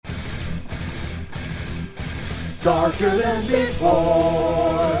darker than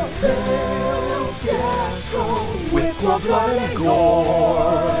before. Tales get told with more blood and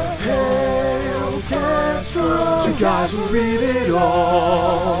gore. Tales get told. Two guys will read it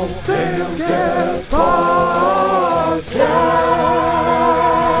all. Tales get Podcast.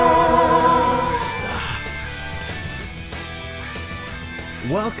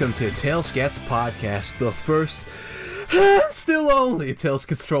 Welcome to Tales Gets Podcast, the first, still only Tales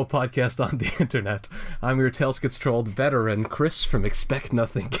Gets Trolled podcast on the internet. I'm your Tales Gets Trolled veteran, Chris from Expect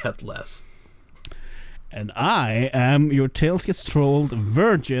Nothing, Get Less. And I am your Tales Gets Trolled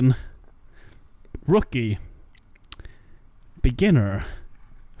virgin, rookie, beginner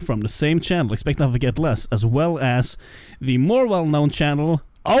from the same channel, Expect Nothing, Get Less, as well as the more well-known channel,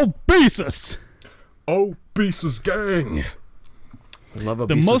 Obesus! Obesus Gang! I love Obesus.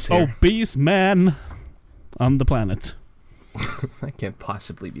 The most here. obese man on the planet. That can't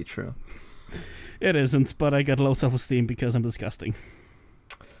possibly be true. It isn't, but I got low self-esteem because I'm disgusting.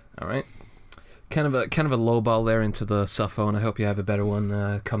 All right, kind of a low ball there into the cell phone. I hope you have a better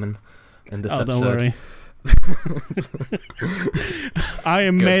one coming in this episode. Don't worry. I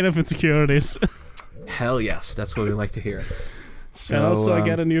am made of insecurities. Hell yes, that's what we like to hear. So, And also, I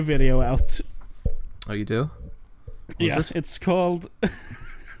got a new video out. Oh, you do? It's called.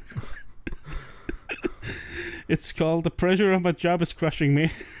 It's called "The Pressure of My Job Is Crushing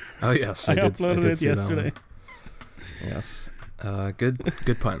Me." Oh yes, I did uploaded it see that yesterday. one. Yes,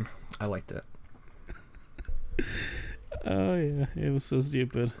 good pun. I liked it. Oh yeah, it was so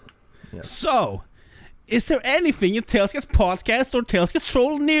stupid. Yes. So, is there anything in Tales Gets Podcast or Tales Gets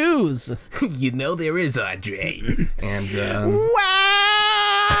Troll news? You know there is, Andre. And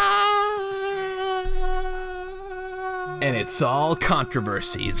and it's all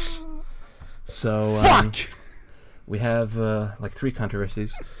controversies. So Fuck! We have like 3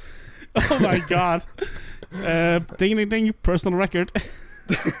 controversies. Oh my god. Ding ding ding, personal record.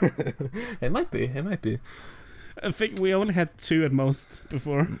 It might be. I think we only had 2 at most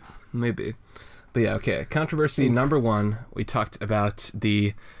before. Maybe. But yeah, okay. Controversy number 1. We talked about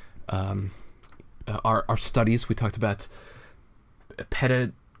the our studies. We talked about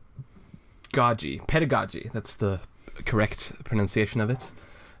pedagogy. That's the correct pronunciation of it.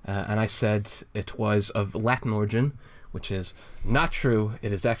 And I said it was of Latin origin, which is not true.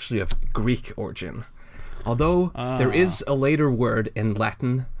 It is actually of Greek origin. Although there is a later word in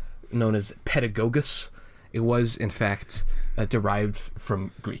Latin known as pedagogus, it was in fact derived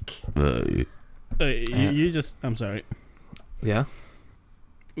from Greek. You just... I'm sorry. Yeah?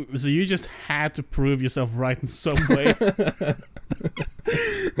 So you just had to prove yourself right in some way.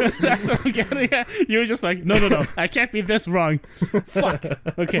 That's what I'm getting at. You were just like, no, I can't be this wrong. Fuck.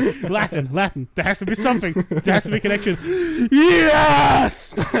 Okay, Latin. There has to be something. There has to be a connection.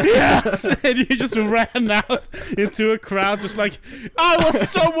 Yes! And you just ran out into a crowd just like, I was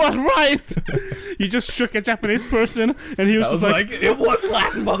somewhat right. You just shook a Japanese person and he was just like, it was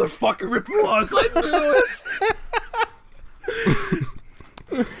Latin, motherfucker. It was. I knew it.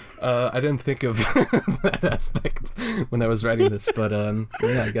 I didn't think of that aspect when I was writing this, but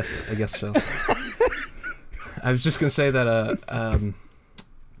yeah, I guess so. I was just gonna say that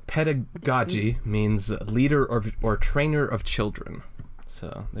pedagogy means leader or trainer of children.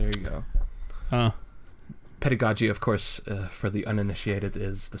 So there you go. Pedagogy, of course, for the uninitiated,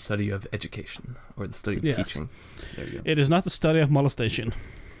 is the study of education or the study of teaching. There you go. It is not the study of molestation.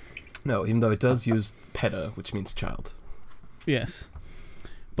 No, even though it does use peda, which means child. Yes.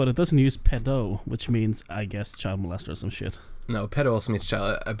 But it doesn't use pedo, which means, I guess, child molester or some shit. No, pedo also means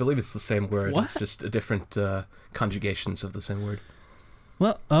child. I believe it's the same word. What? It's just a different conjugations of the same word.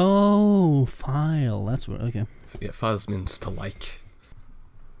 Well, file. That's where, okay. Yeah, files means to like.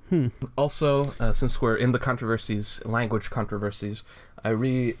 Also, since we're in the controversies, language controversies, I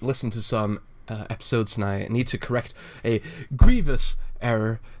re-listened to some episodes and I need to correct a grievous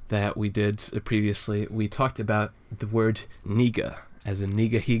error that we did previously. We talked about the word niga, as in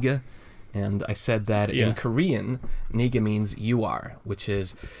niga higa, and I said that in Korean, niga means you are, which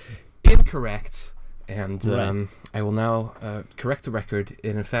is incorrect, and I will now correct the record.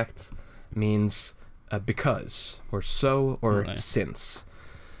 It in fact means because, or so, or since.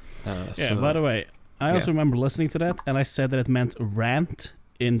 So, by the way, I also remember listening to that, and I said that it meant rant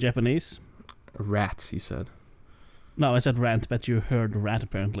in Japanese. Rat, you said. No, I said rant, but you heard rat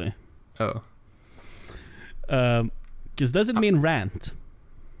apparently. Oh. Because does it mean rant?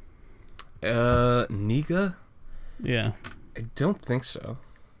 Niga? Yeah. I don't think so.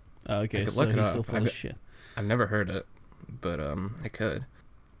 Okay, I could so look it he's up. still full of shit. I've never heard it, but I could.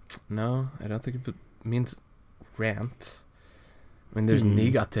 No, I don't think it means rant. I mean, there's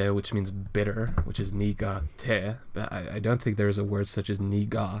nigate, which means bitter, which is nigate, but I don't think there's a word such as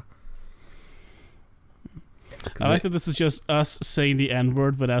niga. I like that this is just us saying the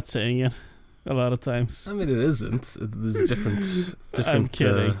N-word without saying it a lot of times. I mean, it isn't. There's different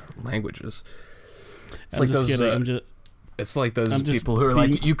kidding. languages. It's I'm like just those. kidding. It's like those I'm just people who are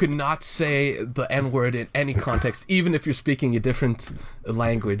like, you cannot say the N-word in any context, even if you're speaking a different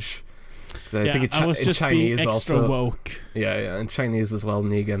language. So I think I was in just Chinese being extra also. woke. Yeah. In Chinese as well,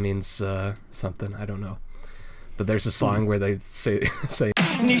 niga means something. I don't know. But there's a song where they say.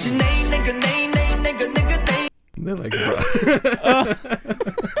 They're like, bro.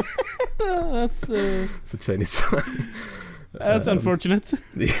 That's It's a Chinese song. that's unfortunate.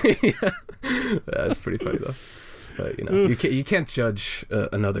 Yeah, that's pretty funny though. But you can't judge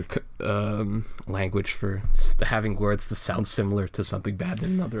another language for having words that sound similar to something bad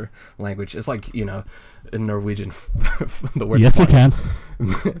in another language. It's like in Norwegian, the word Yes, fart, I can.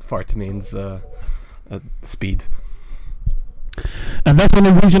 fart means speed. And that's when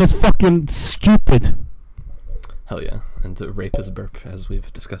Norwegian is fucking stupid. Hell yeah, and rape is a burp, as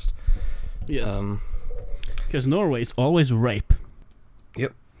we've discussed. Yes. Because Norway is always rape.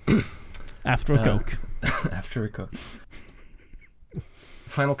 Yep. After a Coke. After a Coke.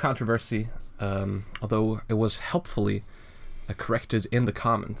 Final controversy, although it was helpfully corrected in the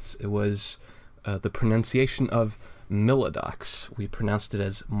comments, it was the pronunciation of Milodox. We pronounced it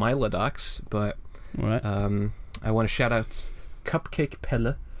as Milodox, but Right. I want to shout out Cupcake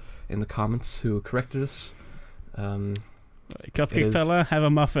Pelle in the comments who corrected us. Cupcake fella, have a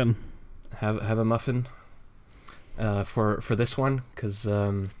muffin. Have a muffin for this one, because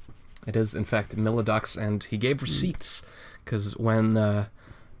it is in fact Milodox, and he gave receipts, because when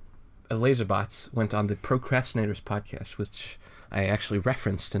Laserbots went on the Procrastinators podcast, which I actually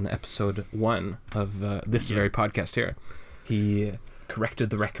referenced in episode 1 of this very podcast here, he corrected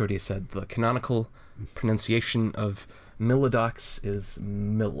the record. He said the canonical pronunciation of Milodox is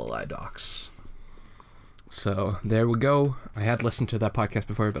Milodox. So there we go. I had listened to that podcast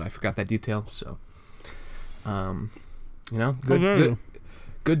before, but I forgot that detail. So,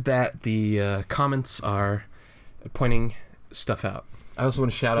 good that the comments are pointing stuff out. I also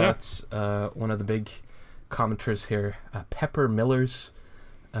want to shout out one of the big commenters here, Pepper Millers.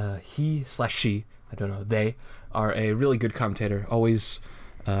 He/she, I don't know, they are a really good commentator, always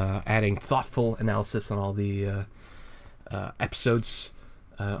adding thoughtful analysis on all the episodes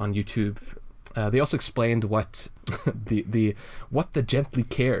on YouTube. They also explained what what the gently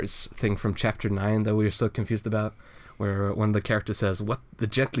cares thing from chapter 9 that we were so confused about, where when the character says, what the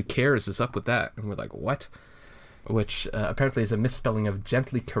gently cares is up with that, and we're like, what? Which apparently is a misspelling of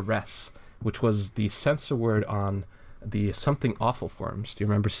gently caress, which was the censor word on the Something Awful forums. Do you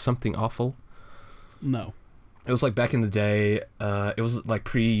remember Something Awful? No. It was like back in the day, it was like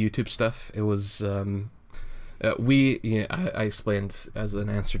pre-YouTube stuff. It was I explained as an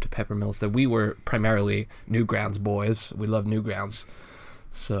answer to Pepper Mills that we were primarily Newgrounds boys. We love Newgrounds,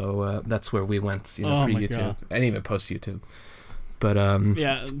 so that's where we went, pre-YouTube and even post-YouTube. But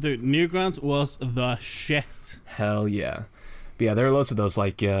yeah, dude, Newgrounds was the shit. Hell yeah, but yeah, there are loads of those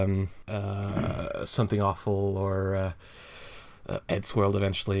like Something Awful or Ed's World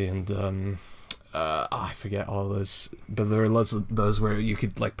eventually, and I forget all those, but there were lots of those where you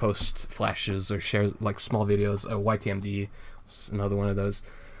could like post flashes or share like small videos. YTMD was another one of those.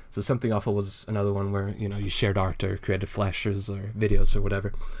 So Something Awful was another one where you shared art or created flashes or videos or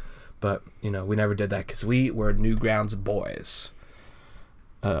whatever. But we never did that because we were Newgrounds boys.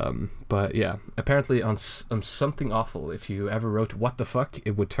 But yeah, apparently on Something Awful, if you ever wrote "what the fuck,"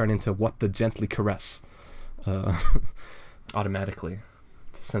 it would turn into "what the gently caress," automatically.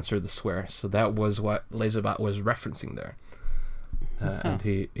 Censor the swear. So that was what Laserbot was referencing there, and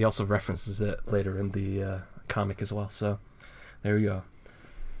he also references it later in the comic as well. So there you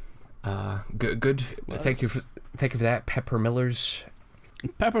go. Good. Thank you for that, Pepper Millers.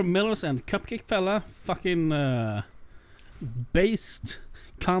 Pepper Millers and Cupcake Fella, fucking based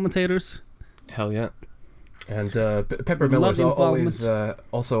commentators. Hell yeah. And Pepper Millers always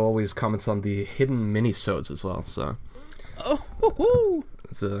always comments on the hidden minisodes as well. So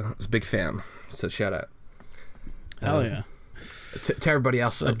it's a big fan. So shout out. Hell yeah. To everybody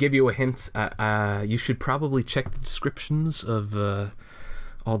else, I'd give you a hint. You should probably check the descriptions of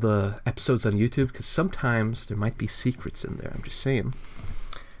all the episodes on YouTube, because sometimes there might be secrets in there. I'm just saying.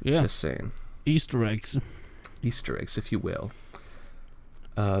 Yeah. Just saying. Easter eggs, if you will.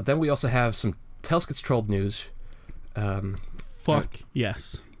 Then we also have some Tales Gets Trolled news.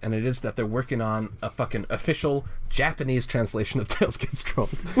 Yes. And it is that they're working on a fucking official Japanese translation of Tales Gets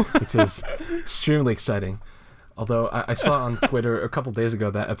Trolled, which is extremely exciting. Although I saw on Twitter a couple days ago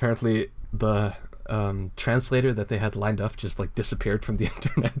that apparently the translator that they had lined up just like disappeared from the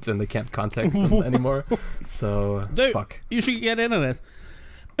internet and they can't contact them anymore. So Dude, fuck. you should get into it.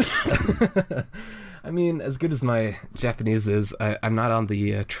 I mean, as good as my Japanese is, I'm not on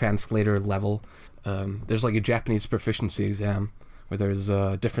the translator level. There's like a Japanese proficiency exam where there's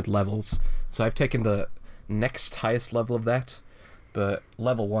different levels. So I've taken the next highest level of that, but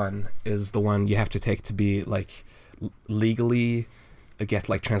level 1 is the one you have to take to be like legally get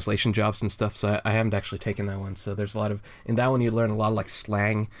like translation jobs and stuff. So I haven't actually taken that one. So there's a lot of, in that one you learn a lot of like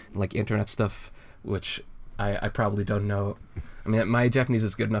slang and like internet stuff, which I probably don't know. I mean, my Japanese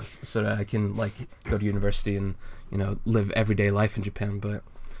is good enough so that I can like go to university and, you know, live everyday life in Japan, but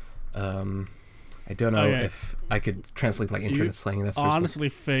I don't know if I could translate like internet slang and that sort of stuff. Honestly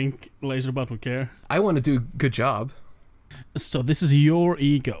think Laserbot would care? I want to do a good job. So this is your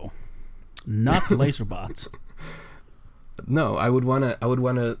ego, not Laserbot. No, I would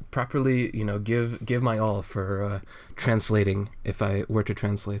wanna properly, you know, give my all for translating if I were to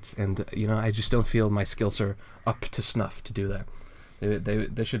translate, and you know, I just don't feel my skills are up to snuff to do that.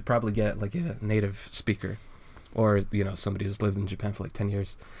 They should probably get like a native speaker, or you know, somebody who's lived in Japan for like 10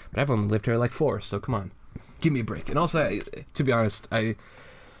 years. But I've only lived here like 4, so come on, give me a break. And also, to be honest, I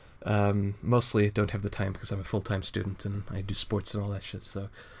mostly don't have the time because I'm a full-time student and I do sports and all that shit, so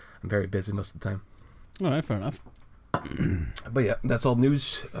I'm very busy most of the time. All right, fair enough. But yeah, that's all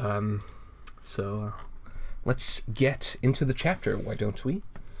news. So let's get into the chapter, why don't we?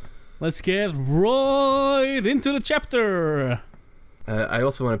 Let's get right into the chapter. I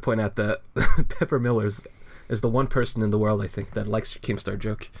also want to point out that Pepper Millers is the one person in the world, I think, that likes your Keemstar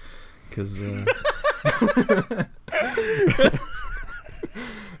joke. Because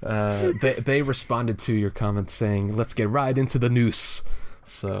they responded to your comment saying, let's get right into the noose.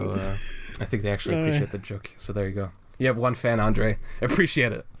 So I think they actually appreciate the joke. So there you go. You have one fan, Andre.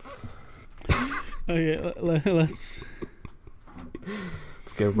 Appreciate it. Okay, let's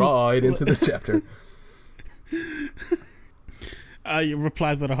get right into this chapter. You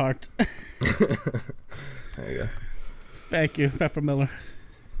replied with a heart. There you go. Thank you, Pepper Miller.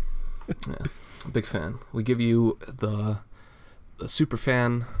 Yeah, big fan. We give you the super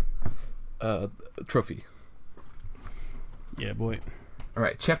fan trophy. Yeah, boy. All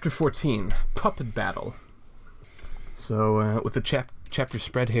right, chapter 14, Puppet Battle. So with the chapter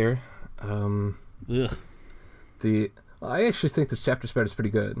spread here, I actually think this chapter spread is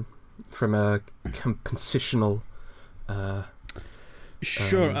pretty good from a compositional.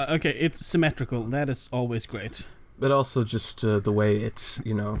 Sure. Okay, it's symmetrical. That is always great. But also just the way it's,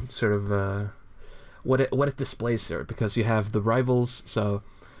 you know, sort of what it displays here, because you have the rivals. So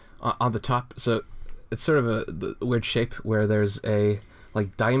on the top, so it's sort of the weird shape where there's a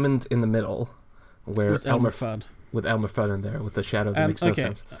like diamond in the middle, where Elmer Fudd. With Elmer Fudd in there, with the shadow that makes no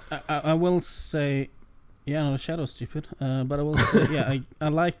sense. I will say, yeah, no, the shadow's stupid. But I will say, yeah, I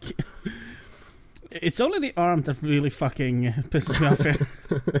like. It's only the arm that really fucking pisses me off here.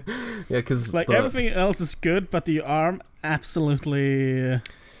 Yeah, because like everything else is good, but the arm absolutely.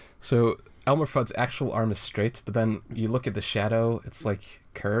 So Elmer Fudd's actual arm is straight, but then you look at the shadow, it's like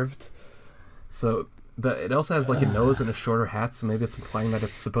curved. So it also has like a nose and a shorter hat, so maybe it's implying that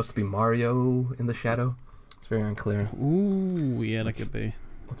it's supposed to be Mario in the shadow. It's very unclear. Ooh, yeah, that could be.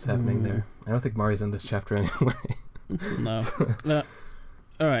 What's happening there? I don't think Mario's in this chapter anyway. No.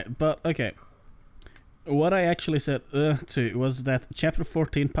 Alright, but okay. What I actually said to was that chapter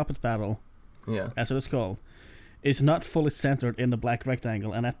 14, Puppet Battle, as it is called, is not fully centered in the black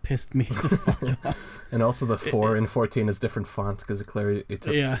rectangle, and that pissed me the fuck off. And also the 4 in 14 is different font, because it clearly it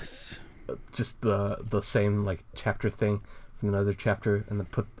took just the same like chapter thing from another chapter, and then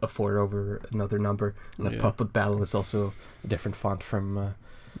put a 4 over another number, and the Puppet Battle is also a different font from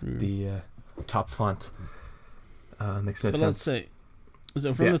the top font. Makes no sense. Let's see.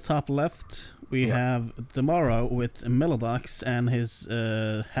 So from the top left, we have Tomorrow with Melodox and his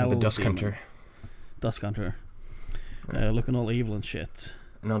Hell the Dusk Hunter. Dusk Hunter. Looking all evil and shit.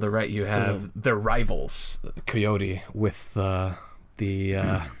 And on the right you have their rivals, Coyote, with the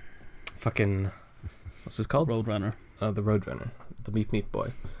fucking... What's this called? Roadrunner. The Roadrunner. The Meep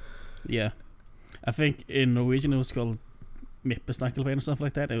Boy. Yeah. I think in Norwegian it was called Mippesnakkelbein or something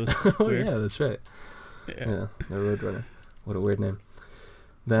like that. It was weird. Yeah, that's right. Yeah, the Roadrunner. What a weird name.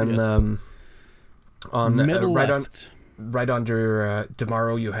 Then on right under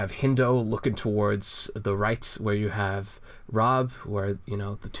Tomorrow you have Hindo looking towards the right, where you have Rob, where you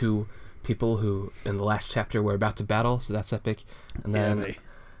know the two people who in the last chapter were about to battle, so that's epic. And then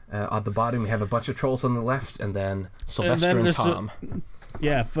on the bottom we have a bunch of trolls on the left, and then Sylvester and Tom.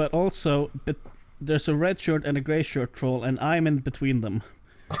 Yeah, but also there's a red shirt and a grey shirt troll, and I'm in between them.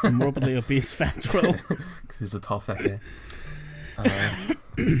 A morbidly obese fat troll. 'Cause he's a tall fat guy.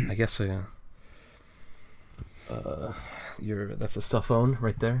 I guess so, yeah. That's a cell phone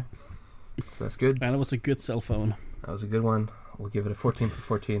right there. So that's good. And it was a good cell phone. That was a good one. We'll give it a 14 for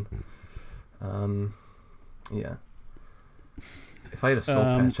 14. Yeah. If I had a soul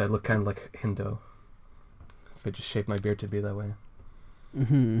patch, I'd look kind of like Hindo. If I just shaped my beard to be that way.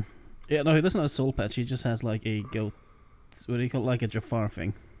 Mm-hmm. Yeah, no, he doesn't have a soul patch. He just has like a goat. What do you call it? Like a Jafar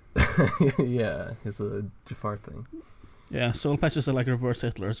thing? Yeah, it's a Jafar thing. Yeah, soul patches are like reverse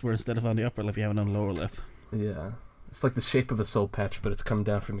Hitler's, where instead of on the upper lip, you have it on the lower lip. Yeah. It's like the shape of a soul patch, but it's coming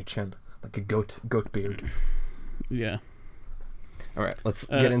down from your chin. Like a goat beard. Yeah. Alright, let's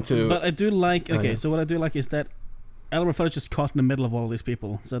get into... But I do like... Okay, yeah. so what I do like is that Elmer Fudd is just caught in the middle of all these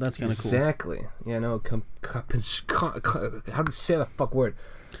people, so that's kind of cool. Exactly. Yeah, no, how do you say that fuck word?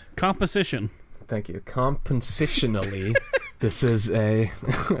 Composition. Thank you. Compositionally, this is a,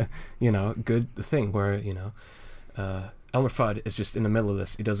 good thing where, Elmer Fudd is just in the middle of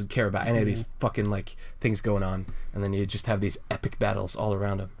this. He doesn't care about any of these fucking, things going on. And then you just have these epic battles all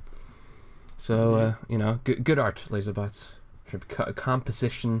around him. So, good art, Laserbots. From a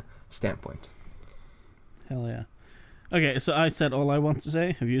composition standpoint. Hell yeah. Okay, so I said all I want to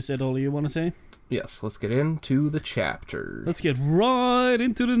say. Have you said all you want to say? Yes, let's get into the chapter. Let's get right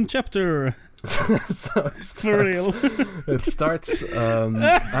into the chapter. So it starts, For real. It starts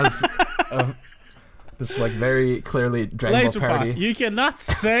as this very clearly Dragon Ball parody. Laserbot, you cannot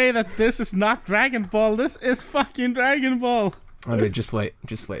say that this is not Dragon Ball. This is fucking Dragon Ball. Okay, just wait.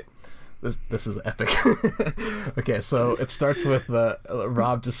 This is epic. Okay, so it starts with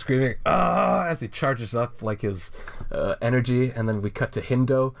Rob just screaming as he charges up his energy, and then we cut to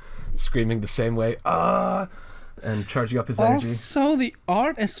Hindo screaming the same way and charging up his energy. Also, the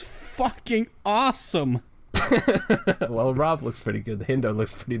art is fucking awesome. Well, Rob looks pretty good. Hindo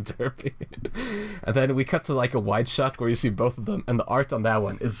looks pretty derpy. And then we cut to a wide shot where you see both of them, and the art on that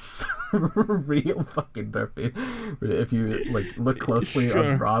one is real fucking derpy. If you look closely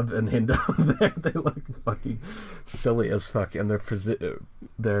on Rob and Hindo, they look fucking silly as fuck, and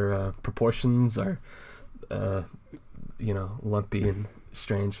their proportions are, lumpy and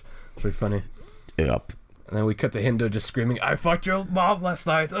strange. It's pretty funny. Yep. And then we cut to Hindo just screaming, "I fucked your mom last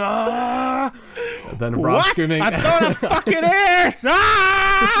night!" Ah! And then Rob What? screaming, I thought it fucking is!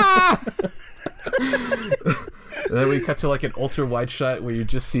 Ah! And then we cut to an ultra wide shot where you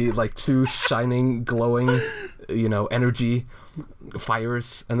just see two shining, glowing, energy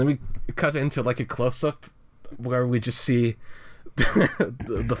fires, and then we cut into a close up where we just see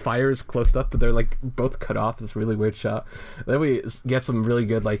the fires close up, but they're both cut off. This really weird shot. Then we get some really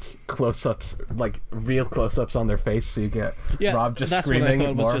good close ups, real close ups on their face. So you get Rob just screaming. What I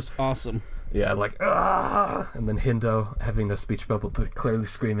thought more. was just awesome. Yeah, and then Hindo having no speech bubble but clearly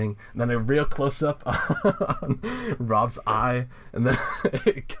screaming. And then a real close up on Rob's eye, and then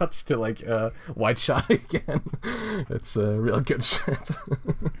it cuts to a wide shot again. It's a real good shit.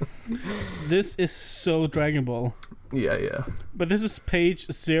 This is so Dragon Ball. Yeah. But this is page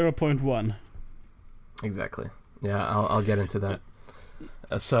 0.1. Exactly. Yeah, I'll get into that.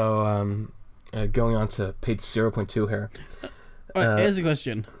 So going on to page 0.2 here. Here's a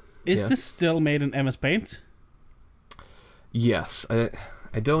question. Is this still made in MS Paint? Yes. I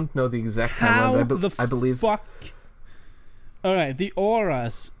don't know the exact timeline, but I believe... fuck? Alright, the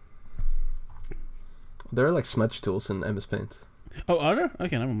auras. There are smudge tools in MS Paint. Oh, are there?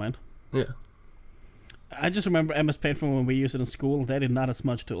 Okay, never mind. Yeah. I just remember MS Paint from when we used it in school. They did not have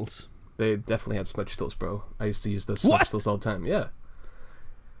smudge tools. They definitely had smudge tools, bro. I used to use those smudge tools all the time. Yeah.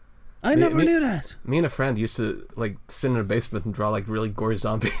 I never knew that. Me and a friend used to sit in a basement and draw really gory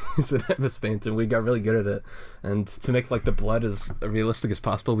zombies in MS Paint, and we got really good at it. And to make the blood as realistic as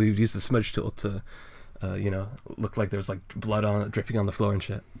possible, we would use the smudge tool to, look like there's blood on it dripping on the floor and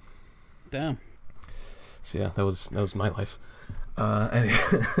shit. Damn. So yeah, that was my life.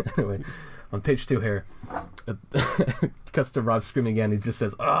 Anyway, on page 2 here, cuts to Rob screaming again. He just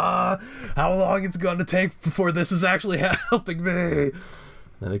says, how long it's gonna take before this is actually helping me?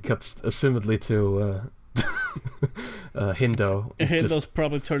 And it cuts assumedly to Hindo. Hindo's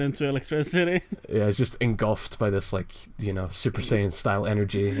probably turned into electricity. Yeah, he's just engulfed by this Super Saiyan style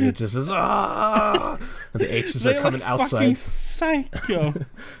energy, and it just says and the H's are coming outside. Fucking psycho.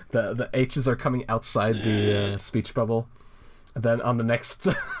 The H's are coming outside the speech bubble. And then on the next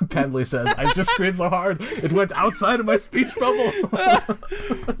panel he says, "I just screamed so hard it went outside of my speech bubble."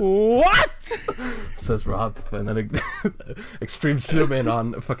 What? Says Rob, and then extreme zoom in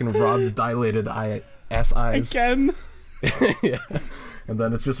on fucking Rob's dilated ass eyes. Again. Yeah. And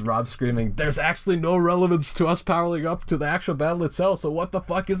then it's just Rob screaming, "There's actually no relevance to us powering up to the actual battle itself, so what the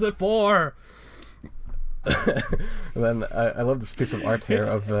fuck is it for?" And then I love this piece of art here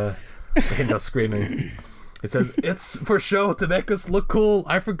of Hindo screaming. It says, "It's for show to make us look cool.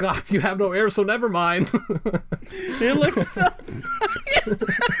 I forgot you have no air, so never mind." It looks so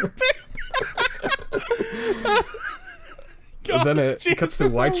And then it cuts to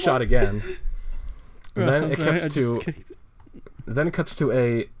White Shot again. And then it cuts to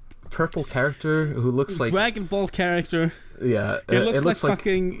a purple character who looks like Dragon Ball character. Yeah, It looks like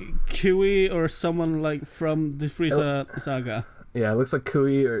fucking Kui or someone like from the Frieza saga. Yeah, it looks like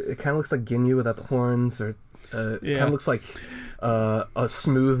Kui, or it kind of looks like Ginyu without the horns, or it kind of looks like a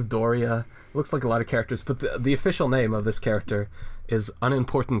smooth Doria. It looks like a lot of characters, but the official name of this character is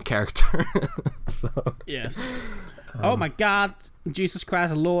Unimportant Character. So, yes. Oh my God, Jesus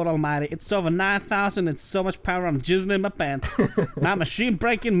Christ, Lord Almighty! It's over 9,000. It's so much power. I'm jizzing in my pants. My machine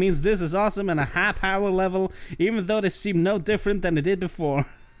breaking means this is awesome and a high power level, even though they seem no different than they did before.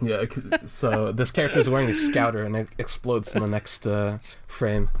 Yeah, so this character is wearing a scouter and it explodes in the next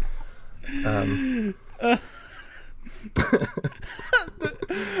frame. And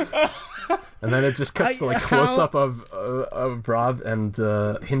then it just cuts to like close up of Rob and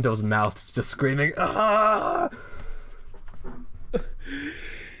Hindo's mouth just screaming, "Ah!"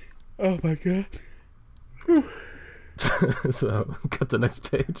 Oh my God. So cut the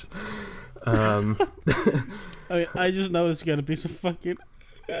next page. I just know it's gonna be some fucking.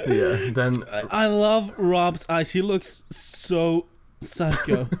 Yeah. Then I love Rob's eyes. He looks so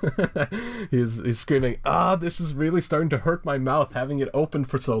psycho. he's screaming, "Ah, this is really starting to hurt my mouth having it open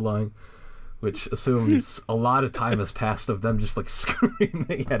for so long," which assumes a lot of time has passed of them just like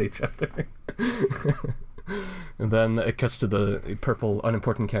screaming at each other. And then it cuts to the purple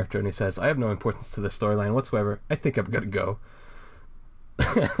unimportant character and he says, "I have no importance to this storyline whatsoever. I think I'm gonna go."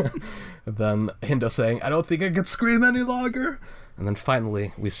 And then Hindo saying, "I don't think I can scream any longer." And then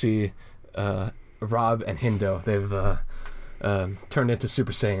finally we see Rob and Hindo. They've turned into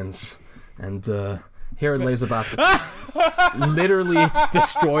Super Saiyans. And here Laserbat literally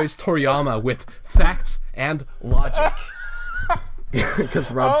destroys Toriyama with facts and logic.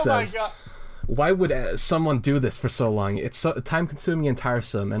 Because Rob says, "Why would someone do this for so long? It's so time-consuming and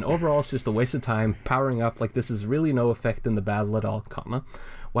tiresome, and overall it's just a waste of time powering up like this is really no effect in the battle at all, comma.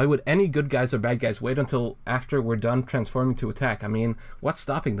 Why would any good guys or bad guys wait until after we're done transforming to attack? I mean, what's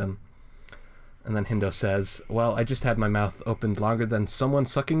stopping them?" And then Hindo says, "Well, I just had my mouth opened longer than someone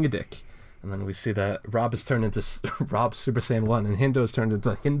sucking a dick." And then we see that Rob is turned into Rob Super Saiyan 1, and Hindo is turned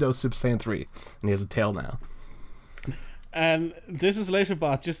into Hindo Super Saiyan 3, and he has a tail now. And this is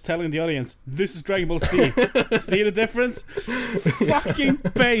Laserbot just telling the audience, this is Dragon Ball Z. See the difference? Fucking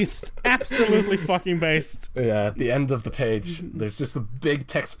based. Absolutely fucking based. Yeah, at the end of the page, there's just a big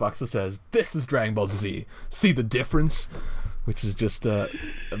text box that says, "This is Dragon Ball Z. See the difference?" Which is just,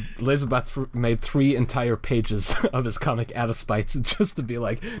 Laserbat made 3 entire pages of his comic out of spite just to be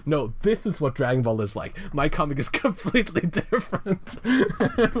like, "No, this is what Dragon Ball is like. My comic is completely different."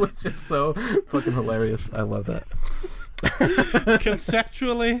 Which is so fucking hilarious. I love that.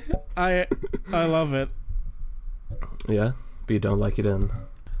 Conceptually, I love it. Yeah, but you don't like it in.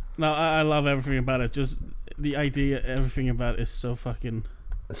 No, I love everything about it. Just the idea, everything about it is so fucking.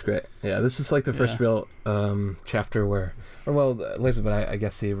 That's great. Yeah, this is like the first real chapter where, Laserbat, I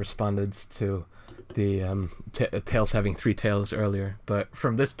guess he responded to the Tails having 3 tails earlier, but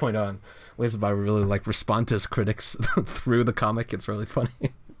from this point on, Laserbat really like respond to his critics through the comic. It's really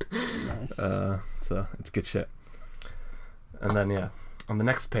funny. Nice. So it's good shit. And then on the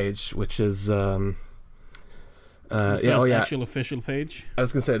next page, which is actual official page. I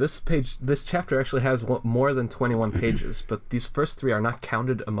was gonna say this chapter actually has more than 21 pages, but these first 3 are not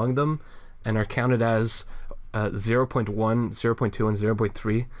counted among them, and are counted as 0.1, 0.2, and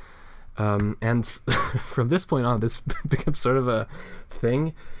 0.3. And from this point on, this becomes sort of a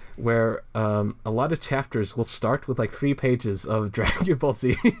thing where a lot of chapters will start with like 3 pages of Dragon Ball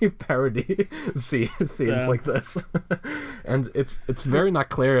Z parody scenes like this. And it's very not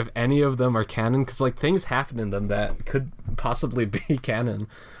clear if any of them are canon, because like things happen in them that could possibly be canon.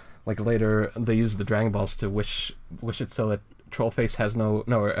 Like later they use the Dragon Balls to wish it so that Troll King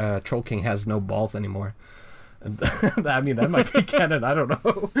has no balls anymore. And, I mean, that might be canon, I don't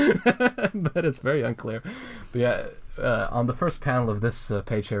know. But it's very unclear. But yeah, on the first panel of this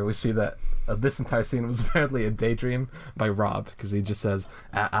page here, we see that this entire scene was apparently a daydream by Rob, because he just says,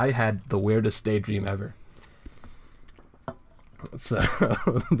 I had the weirdest daydream ever. So,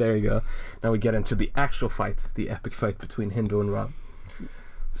 there you go. Now we get into the actual fight, the epic fight between Hindo and Rob.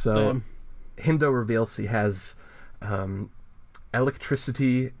 So, Hindo reveals he has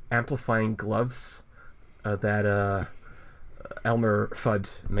electricity amplifying gloves that Elmer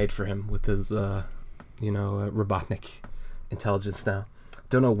Fudd made for him with his, Robotnik intelligence now.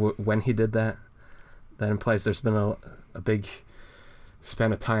 Don't know when he did that. That implies there's been a big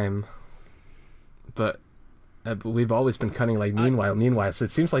span of time, but we've always been cutting like meanwhile. So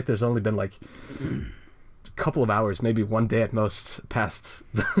it seems like there's only been like a couple of hours, maybe one day at most, passed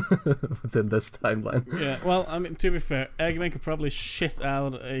within this timeline. Yeah, well, I mean, to be fair, Eggman could probably shit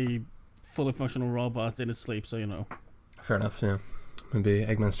out a fully functional robot in his sleep, so you know. Fair enough, yeah. Maybe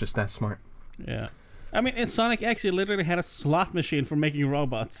Eggman's just that smart. Yeah. I mean, in Sonic X, he literally had a slot machine for making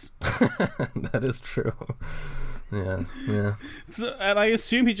robots. That is true. Yeah. So, and I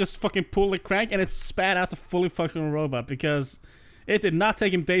assume he just fucking pulled the crank and it spat out a fully functional robot, because it did not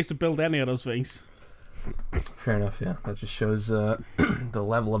take him days to build any of those things. Fair enough, yeah. That just shows the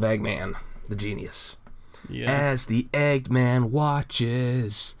level of Eggman, the genius. Yeah. As the Eggman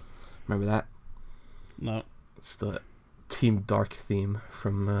watches. Remember that? No. It's the Team Dark theme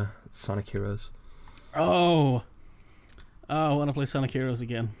from Sonic Heroes. Oh, I want to play Sonic Heroes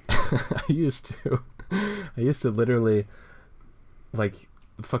again. I used to literally, like,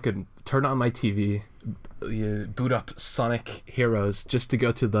 fucking turn on my TV, boot up Sonic Heroes just to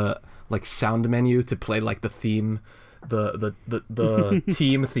go to the, like, sound menu to play, like, the theme, the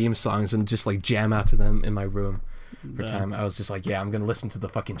team theme songs, and just, like, jam out to them in my room for time. I was just like, yeah, I'm gonna listen to the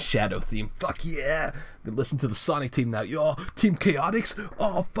fucking Shadow theme. Fuck yeah! I'm gonna listen to the Sonic team now. Yo, Team Chaotix.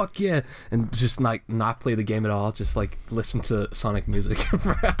 Oh, fuck yeah! And just like not play the game at all. Just like listen to Sonic music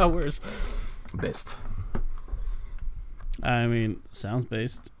for hours. Best. I mean, sounds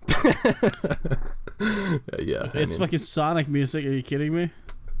based. Yeah. It's fucking Sonic music. Are you kidding me?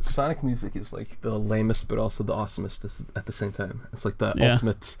 Sonic music is like the lamest, but also the awesomest at the same time. It's like the Yeah.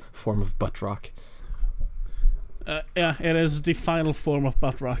 ultimate form of butt rock. Yeah, it is the final form of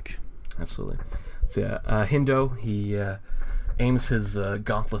butt rock. Absolutely. So yeah, Hindo, he aims his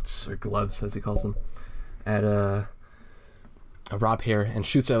gauntlets, or gloves as he calls them, at Rob here and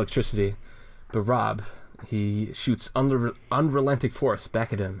shoots electricity. But Rob, he shoots unrelenting force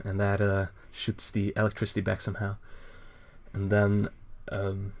back at him, and that shoots the electricity back somehow. And then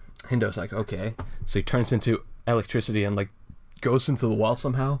Hindo's like, okay. So he turns into electricity and like goes into the wall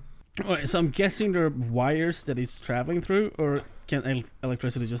somehow. Alright, so I'm guessing there are wires that he's traveling through, or can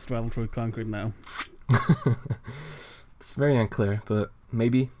electricity just travel through concrete now? It's very unclear, but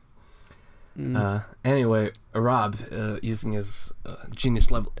maybe. Anyway, Rob, using his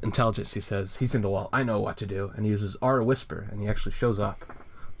genius level intelligence, he says, he's in the wall, I know what to do, and he uses R Whisper, and he actually shows up.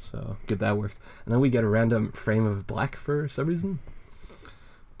 So, good, that worked. And then we get a random frame of black for some reason.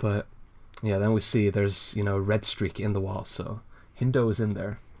 But, yeah, then we see there's, a red streak in the wall, so Hindo is in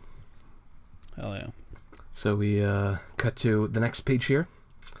there. Hell yeah. So we cut to the next page here.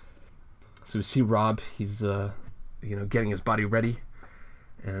 So we see Rob, he's, getting his body ready,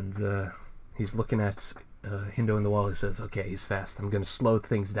 and he's looking at Hindo in the wall. He says, okay, he's fast. I'm going to slow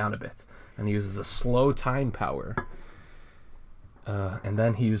things down a bit. And he uses a slow time power. And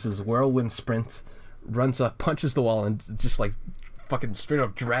then he uses whirlwind sprint, runs up, punches the wall, and just like fucking straight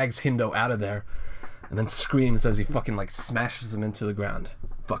up drags Hindo out of there. And then screams as he fucking like smashes him into the ground.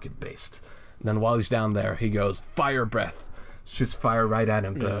 Fucking based. And then while he's down there, he goes, fire breath, shoots fire right at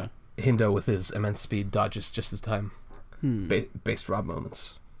him, but Hindo, with his immense speed, dodges just as time. Based Rob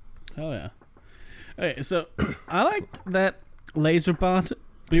moments. Hell yeah. Okay, so I like that Laserbot,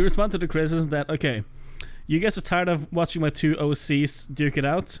 we respond to the criticism that, okay, you guys are tired of watching my two OCs duke it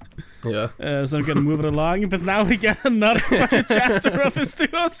out. Yeah. So I'm gonna move it along, but now we get another fucking chapter of his two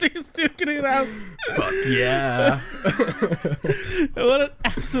OCs duking it out. Fuck yeah. What an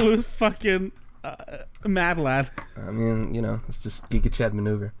absolute fucking mad lad. I mean, it's just Giga Chad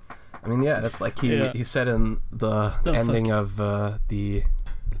maneuver. I mean, yeah, that's like he said in the ending of the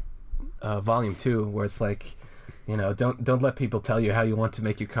volume 2, where it's like, don't let people tell you how you want to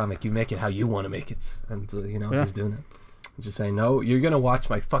make your comic. You make it how you want to make it. And, he's doing it. He's just saying, no, you're going to watch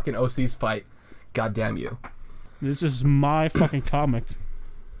my fucking OCs fight. God damn you. This is my fucking comic.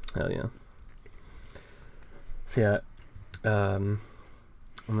 Hell yeah. So, yeah. On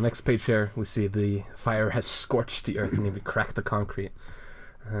the next page here, we see the fire has scorched the earth and even cracked the concrete.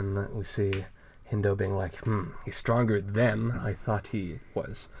 And we see Hindo being like, he's stronger than I thought he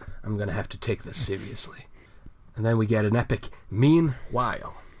was. I'm going to have to take this seriously. And then we get an epic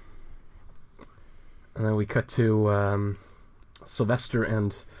meanwhile. And then we cut to Sylvester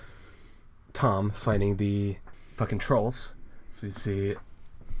and Tom fighting the fucking trolls. So you see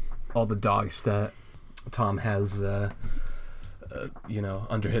all the dogs that Tom has, under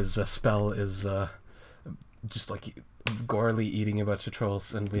his spell is just like Gorley eating a bunch of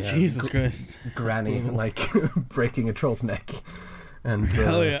trolls, and we have Jesus Christ. Granny That's brutal. like breaking a troll's neck, and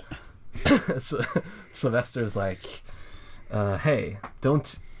Hell yeah. so Sylvester's like, "Hey,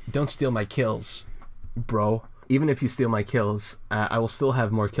 don't steal my kills, bro. Even if you steal my kills, I will still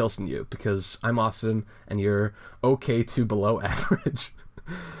have more kills than you because I'm awesome and you're okay to below average."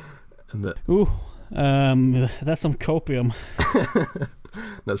 And Ooh, that's some copium.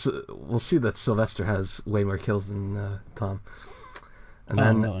 no, so we'll see that Sylvester has way more kills than Tom. And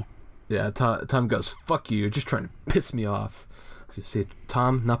then, really? yeah, Tom goes, "Fuck you! You're just trying to piss me off." So you see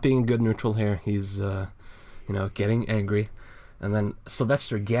Tom not being a good neutral here. He's, getting angry. And then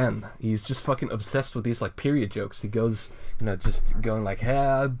Sylvester again, he's just fucking obsessed with these like period jokes. He goes, just going like,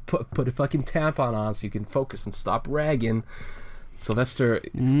 "Hey, put a fucking tampon on so you can focus and stop ragging." Sylvester,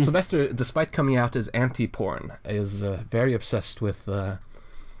 despite coming out as anti-porn, is very obsessed with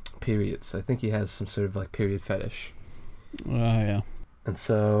periods. I think he has some sort of like period fetish. Oh, yeah. And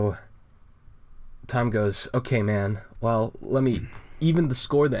so Tom goes, "Okay, man. Well, let me even the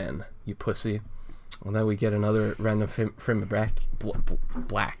score then, you pussy." And then we get another random frame of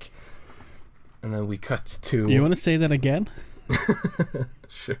black. And then we cut to... You want to say that again?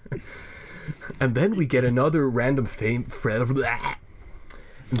 Sure. And then we get another random flame of black.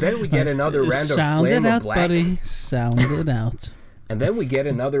 And then we get another random Sound flame it of out, black. buddy. Sound it out. And then we get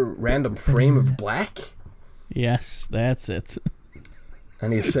another random frame of black. Yes, that's it.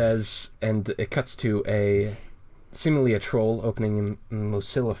 And he says, and it cuts to seemingly a troll opening in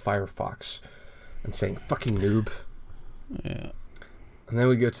Mozilla Firefox and saying, "Fucking noob." Yeah. And then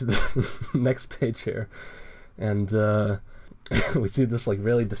we go to the next page here, and we see this like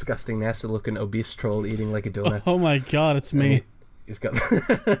really disgusting, nasty-looking obese troll eating like a donut. Oh my god, it's me. He's got,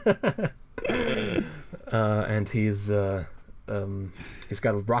 and he's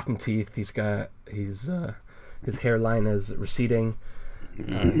got rotten teeth. His hairline is receding.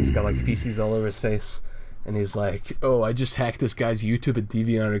 He's got like feces all over his face. And he's like, "Oh, I just hacked this guy's YouTube and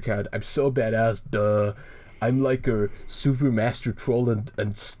DeviantArt account. I'm so badass, duh. I'm like a super master troll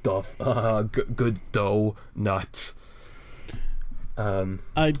and stuff. Good dough nut."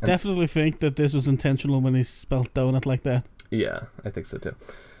 I definitely think that this was intentional when he spelled donut like that. Yeah, I think so too.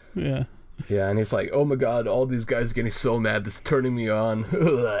 Yeah. Yeah, and he's like, "Oh my god, all these guys are getting so mad. This is turning me on."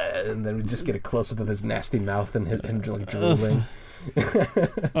 And then we just get a close-up of his nasty mouth and him like drooling.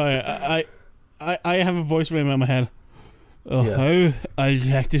 Oh, yeah, I have a voice ringing in my head. Oh, Yeah. I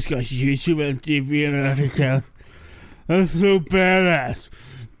hacked this guy's YouTube and DeviantArt account. I'm so badass.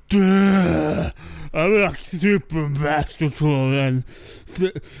 Duh. I'm like super master troll and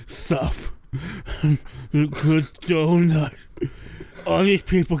stuff. Good donut. All these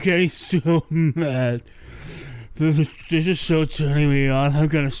people getting so mad. This is so turning me on. I'm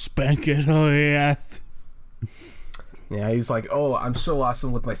gonna spank it. Oh yes. Yeah, he's like, "Oh, I'm so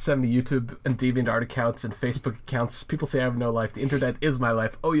awesome with my 70 YouTube and DeviantArt accounts and Facebook accounts. People say I have no life. The internet is my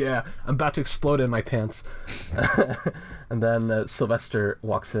life. Oh yeah, I'm about to explode in my pants." And then Sylvester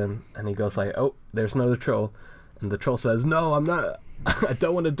walks in and he goes like, "Oh, there's another troll." And the troll says, "No, I'm not. I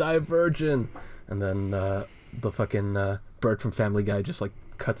don't want to die a virgin." And then the fucking bird from Family Guy just like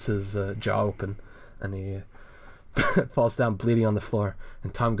cuts his jaw open and he falls down bleeding on the floor.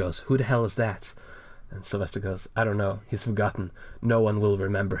 And Tom goes, "Who the hell is that?" And Sylvester goes, "I don't know. He's forgotten. No one will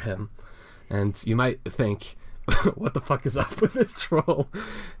remember him." And you might think, what the fuck is up with this troll?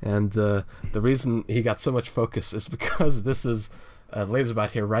 And the reason he got so much focus is because this is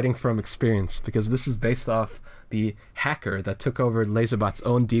Laserbot here writing from experience, because this is based off the hacker that took over Laserbot's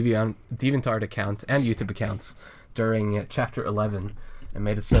own DeviantArt account and YouTube accounts during Chapter 11 and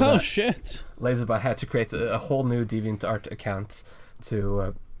made it so that Shit. Laserbot had to create a whole new DeviantArt account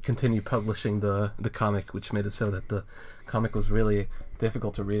to continue publishing the comic, which made it so that the comic was really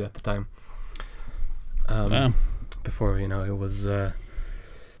difficult to read at the time. Before it was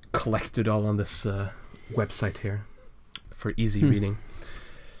collected all on this website here for easy reading.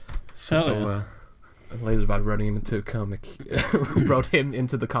 So Laserbot wrote him into a comic, wrote him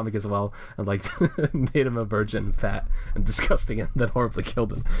into the comic as well, and like made him a virgin, fat, and disgusting, and then horribly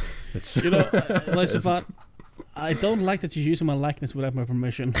killed him. It's, Laserbot, I don't like that you're using my likeness without my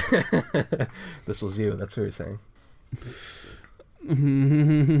permission. This was you. That's what you're saying.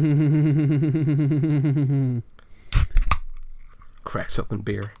 Cracks open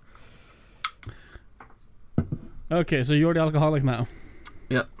beer. Okay, so you're the alcoholic now.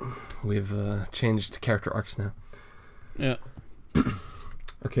 Yep, we've changed character arcs now. Yeah.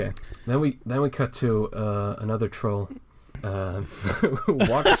 Okay, then we cut to another troll who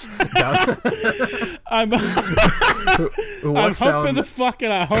walks down. I'm who I'm walks humping down. the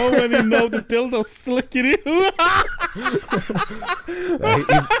fucking at home and you know the dildo slickety.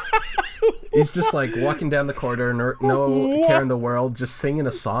 He's just like walking down the corridor, no care in the world, just singing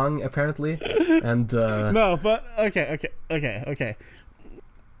a song apparently, and No, but okay.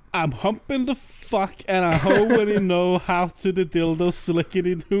 I'm humping the fuck and I already know how to the dildo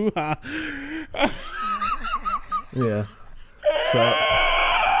slickety doo ha. yeah. So,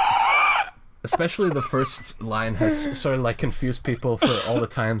 especially the first line has sort of like confused people for all the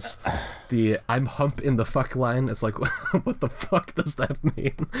times. The "I'm hump in the fuck" line. It's like, what the fuck does that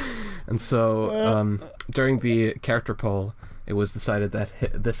mean? And so, during the character poll, it was decided that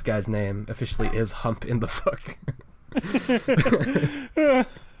this guy's name officially is Hump in the Fuck.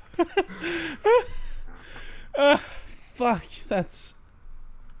 Fuck, that's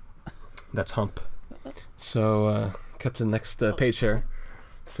Hump. So, cut to the next page here.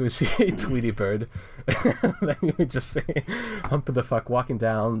 So we see Tweety Bird, then you just see Hump in the Fuck walking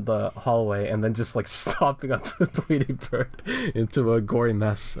down the hallway and then just like stomping onto Tweety Bird into a gory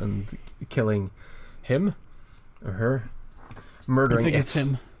mess and killing him or her, murdering I think it's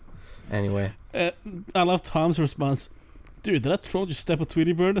him. Anyway, I love Tom's response. Dude, did that troll just step a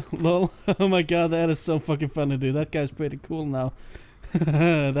Tweety Bird? Lol. Oh my god, that is so fucking funny, dude. That guy's pretty cool now.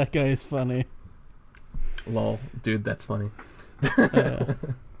 That guy is funny. lol, dude, that's funny.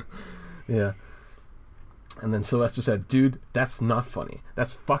 Yeah. And then Sylvester said, dude, that's not funny.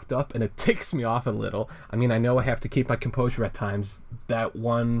 That's fucked up and it ticks me off a little. I mean, I know I have to keep my composure at times. That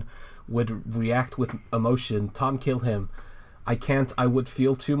one would react with emotion. Tom, kill him. I can't. I would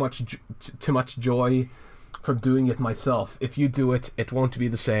feel too much joy from doing it myself. If you do it, it won't be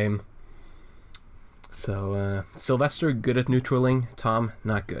the same. So, Sylvester, good at neutraling. Tom,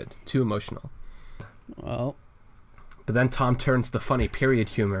 not good. Too emotional. Well, But then Tom turns the funny period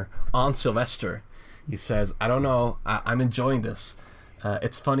humor on Sylvester. He says, I don't know, I'm enjoying this.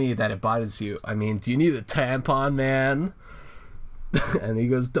 It's funny that it bothers you. I mean, do you need a tampon, man? And he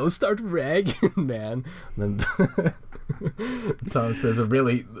goes, don't start ragging, man. And then Tom says a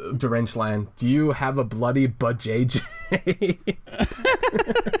really deranged line, do you have a bloody butt JJ?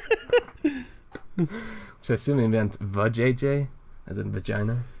 Which I assume he meant vajayjay, as in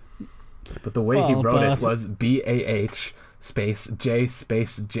vagina. But the way he wrote it was BAH space J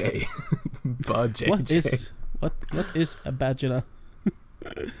space J. Vajayjay. What is a vagina?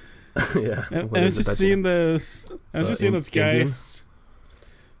 Yeah. I've just seen those. I've just seen those guys.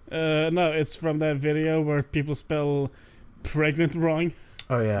 No, it's from that video where people spell pregnant wrong.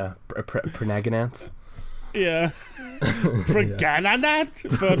 Oh yeah, pregnant. Yeah, pregnant.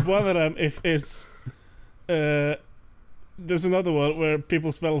 But one of them is there's another one where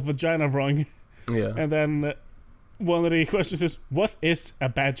people spell vagina wrong. Yeah. And then one of the questions is, what is a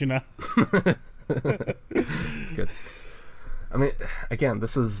vagina? It's good. I mean, again,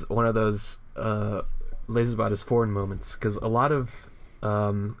 this is one of those lasers about his foreign moments, because a lot of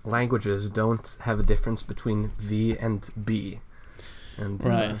languages don't have a difference between V and B. And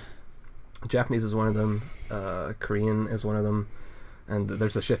Right. Japanese is one of them, Korean is one of them, and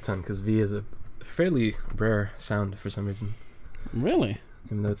there's a shit ton, because V is a fairly rare sound for some reason. Really?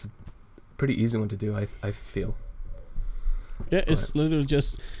 Even though it's a pretty easy one to do, I feel. Yeah, it's literally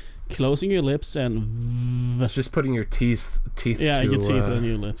just closing your lips and It's just putting your teeth yeah, to your teeth on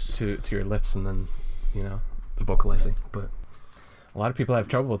your lips. to your lips and then, vocalizing. But a lot of people have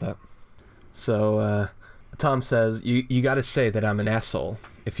trouble with that. So Tom says, you got to say that I'm an asshole.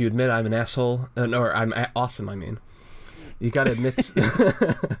 If you admit I'm an asshole, or I'm awesome, I mean. You got to admit...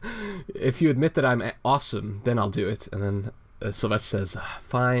 if you admit that I'm awesome, then I'll do it. And then Sylvester says,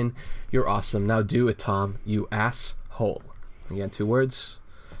 fine, you're awesome. Now do it, Tom, you asshole. Again, 2 words.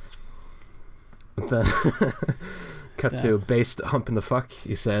 Then cut to based Hump in the Fuck.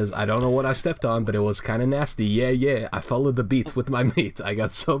 He says, I don't know what I stepped on, but it was kind of nasty. Yeah, I followed the beat with my meat. I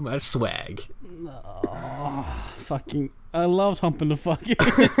got so much swag. Oh, fucking, I loved Hump in the Fuck. He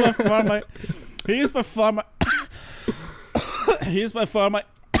is by far my he is by far my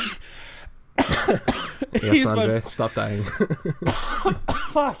Yes, Andre, stop dying.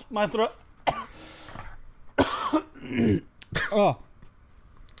 fuck my throat. Oh,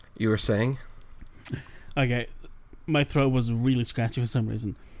 You were saying? okay, my throat was really scratchy for some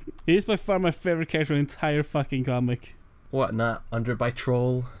reason. He is by far my favorite character in the entire fucking comic. What, not Under by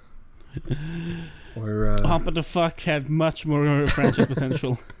Troll? Or Hump in the Fuck had much more franchise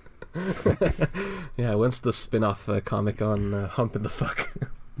potential. yeah, when's the spin-off comic on Hump in the Fuck?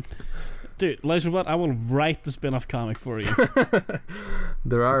 Dude, Laserbot, I will write the spin-off comic for you.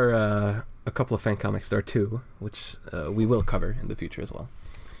 There are a couple of fan comics. There are two, which we will cover in the future as well.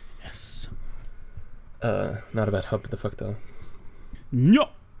 Yes. Not about Hump the Fuck though. No.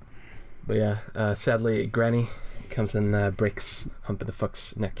 But yeah, sadly, Granny comes and breaks Hump the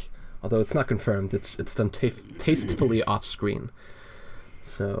Fuck's neck. Although it's not confirmed, it's done tastefully off screen.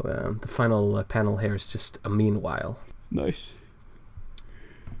 So the final panel here is just a meanwhile. Nice.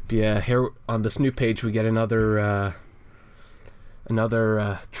 But yeah, here on this new page we get another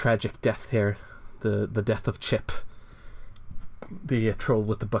tragic death here. The death of Chip, the troll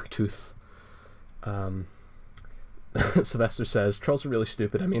with the buck tooth. Sylvester says, trolls are really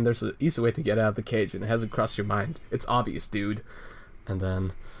stupid. I mean, there's an easy way to get out of the cage and it hasn't crossed your mind. It's obvious, dude. And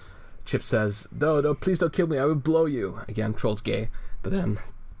then Chip says, no, please don't kill me, I would blow you. Again, troll's gay. But then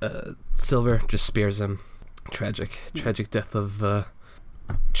Silver just spears him. Tragic death of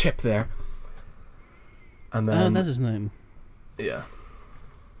Chip there. And then that's his name. Yeah.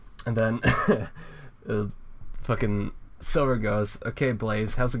 And then fucking Silver goes, okay,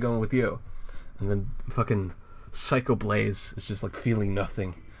 Blaze, how's it going with you? And then fucking Psycho Blaze is just like feeling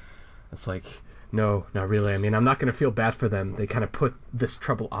nothing. It's like, no, not really. I mean, I'm not going to feel bad for them. They kind of put this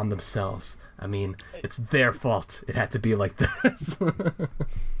trouble on themselves. I mean, it's their fault. It had to be like this. To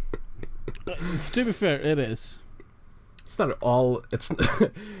be fair, it is. It's not all. It's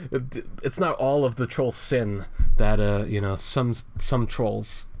not all of the troll's sin that some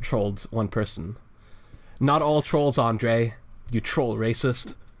trolls trolled one person. Not all trolls, Andre. You troll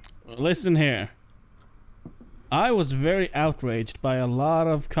racist. Listen here. I was very outraged by a lot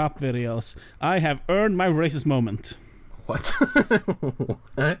of cop videos. I have earned my racist moment. What?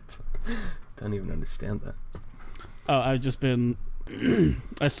 What? Don't even understand that. Oh, I've just been...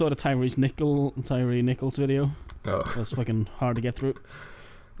 I saw the Tyree Nichols video. Oh. It was fucking hard to get through.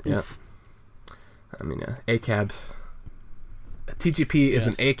 Yeah. Oof. I mean, ACAB. TGP is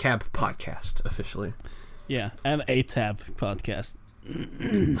Yes. an ACAB podcast, officially. Yeah, an ATAB podcast.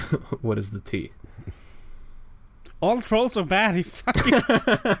 What is the T? All trolls are bad, he fucking...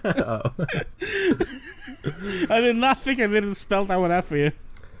 Oh. I did not think I didn't spell that one out for you.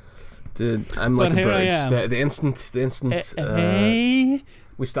 Dude, I'm But like a here I bird. am. The instant A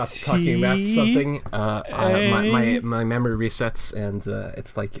we stopped talking about something, A- my memory resets and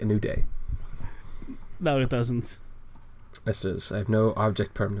it's like a new day. No, it doesn't. Yes, it is. I have no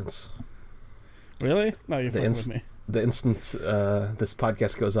object permanence. Really? No, you're The fucking with me. The instant this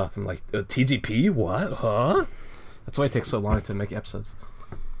podcast goes off, I'm like, TGP? What? Huh? That's why it takes so long to make episodes.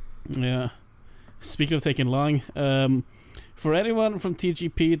 Yeah. Speaking of taking long, for anyone from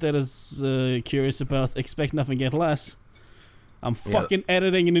TGP that is curious about Expect Nothing Get Less, I'm fucking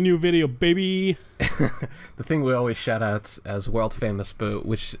editing in a new video, baby. The thing we always shout out as world famous, but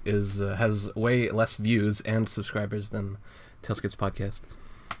which is has way less views and subscribers than Tailskits podcast.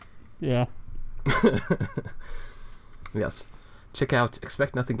 Yeah. Yes. Check out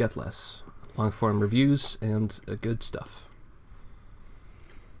Expect Nothing Get Less. Long form reviews and good stuff.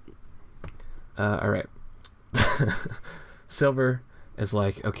 Alright. Silver is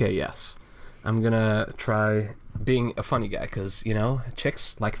like, okay, yes. I'm gonna try being a funny guy, because,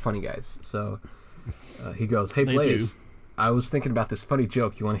 chicks like funny guys. So he goes, hey, They Blaze, do. I was thinking about this funny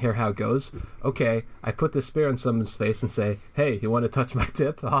joke. You want to hear how it goes? Okay, I put this spear in someone's face and say, hey, you want to touch my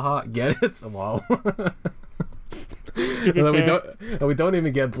tip? Haha, get it? Well... And then we don't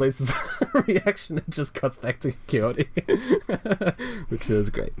even get Blaze's reaction. It just cuts back to Coyote, which is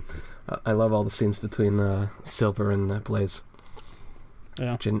great. I love all the scenes between Silver and Blaze.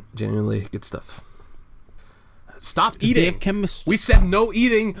 Yeah. Genuinely good stuff. Stop They eating. have chemist- We said no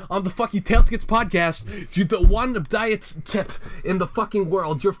eating on the fucking Tailskits podcast. Dude, the one diet tip in the fucking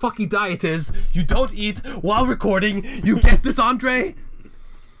world. Your fucking diet is you don't eat while recording. You get this, Andre?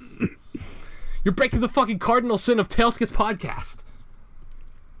 You're breaking the fucking cardinal sin of Tailskits podcast.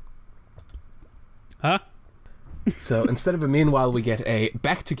 Huh? So instead of a meanwhile, we get a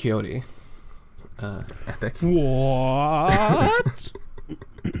back to Coyote. Epic. What?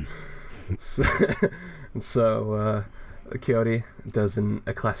 So Coyote does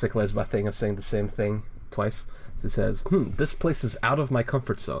a classic Lesbot thing of saying the same thing twice. It says, this place is out of my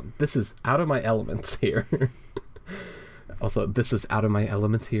comfort zone. This is out of my element here. Also, this is out of my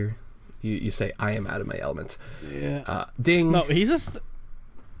element here. You say, I am out of my element. Yeah. Ding. No, he's just...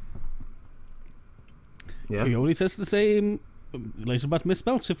 Yeah. Coyote says the same. Laserbot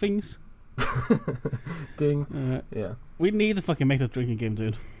misspells things. Ding. Yeah. We need to fucking make that drinking game,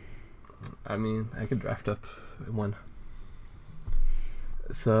 dude. I mean, I could draft up one.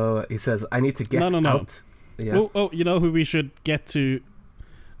 So he says, I need to get No. out. Yeah. Oh, you know who we should get to?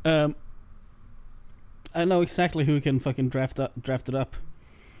 I know exactly who can fucking draft it up.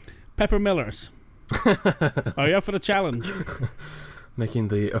 Pepper Millers. Are you up for the challenge? Making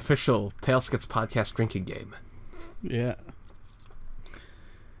the official Tailskits podcast drinking game. Yeah.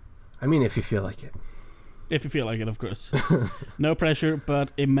 I mean, if you feel like it. If you feel like it, of course. No pressure,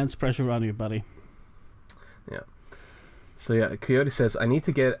 but immense pressure on you, buddy. Yeah. So yeah, Coyote says, I need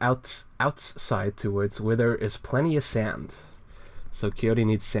to get outside towards where there is plenty of sand. So Coyote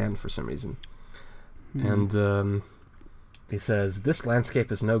needs sand for some reason. And he says, this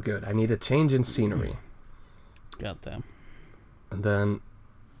landscape is no good. I need a change in scenery. Goddamn. And then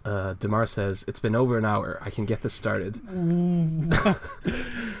Damar says, it's been over an hour. I can get this started.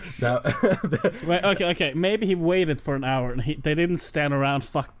 Now, Wait, okay. Maybe he waited for an hour and they didn't stand around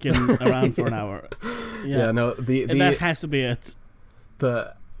fucking around for an hour. Yeah, no, that has to be it.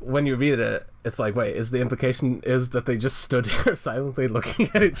 When you read it, it's like, wait, is the implication is that they just stood here silently looking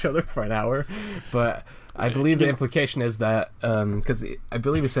at each other for an hour? But I believe the implication is that, because I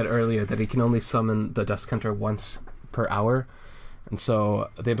believe he said earlier that he can only summon the Dusk Hunter once per hour. And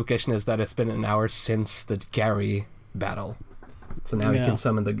so the implication is that it's been an hour since the Gary battle. So now he can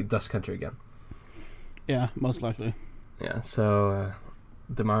summon the Dusk Hunter again. Yeah, most likely. Yeah, so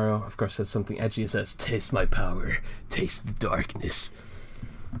Damaro, of course, says something edgy. He says, taste my power, taste the darkness.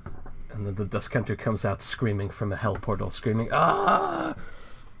 And then the Dusk Hunter comes out screaming from a hell portal, screaming, ah!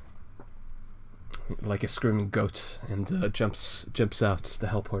 Like a screaming goat, and jumps out the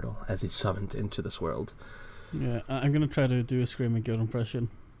hell portal as he's summoned into this world. Yeah, I'm gonna try to do a screaming goat impression.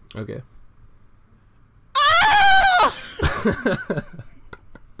 Okay.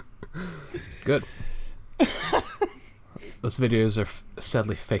 Good. Those videos are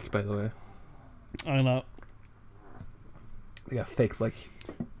sadly fake, by the way. I know. They got faked, like,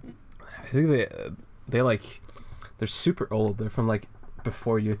 I think they like, they're super old. They're from like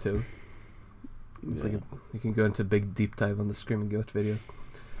before YouTube. It's like you can go into a big deep dive on the Screaming Goat videos.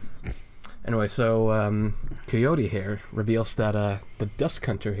 Anyway, so Coyote here reveals that the Dusk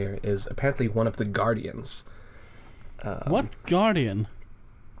Hunter here is apparently one of the Guardians. What Guardian?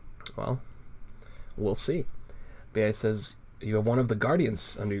 Well, we'll see. BA says, you have one of the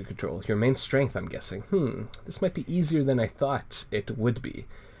Guardians under your control. Your main strength, I'm guessing. This might be easier than I thought it would be.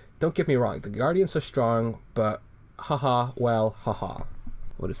 Don't get me wrong, the Guardians are strong, but haha.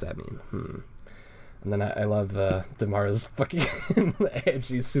 What does that mean? And then I love Damara's fucking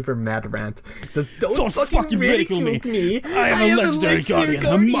edgy, super mad rant. He says, Don't fucking ridicule me. I am a legendary guardian,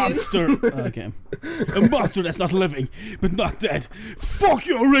 a monster. Okay. A monster that's not living, but not dead. Fuck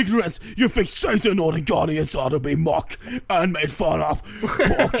your ignorance. You think Satan or the Guardians ought to be mocked and made fun of.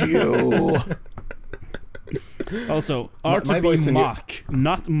 Fuck you. Also, are to be mock,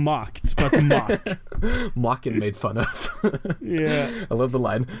 not mocked, but mock. Mock and made fun of. Yeah. I love the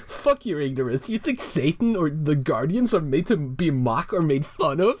line, fuck your ignorance. You think Satan or the Guardians are made to be mocked or made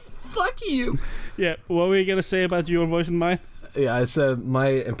fun of? Fuck you. Yeah, what were you going to say about your voice and mine? Yeah, I said my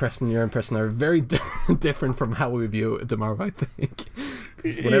impression and your impression are very different from how we view Damar, I think.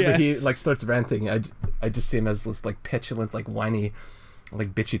 Whenever he like starts ranting, I just see him as this like petulant, like whiny,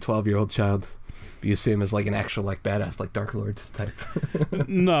 like bitchy 12-year-old child. You see him as like an actual like badass like Dark Lord type.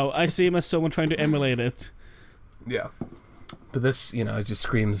 No, I see him as someone trying to emulate it. Yeah, but this, it just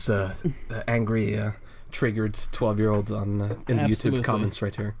screams angry, triggered 12-year-old on in the YouTube comments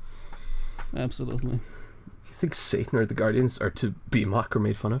right here. Absolutely. You think Satan or the Guardians are to be mocked or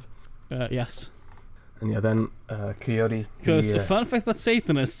made fun of? Yes. And yeah, then Coyote. Because fun fact about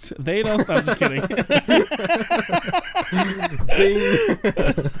Satanists, they don't. I'm just kidding.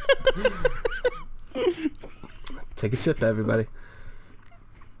 Ding. Take a sip, everybody.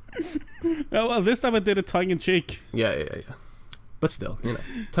 Oh, well, this time I did it tongue-in-cheek. Yeah. But still,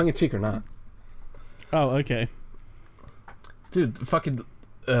 tongue-in-cheek or not. Oh, okay. Dude, fucking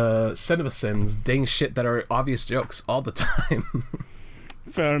CinemaSins ding shit that are obvious jokes all the time.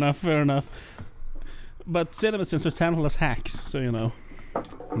 Fair enough. But CinemaSins are talentless hacks, so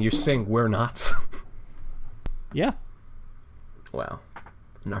And you're saying we're not? Yeah. Wow.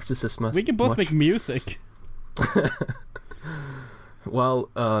 Narcissist must. We can both make music. Well,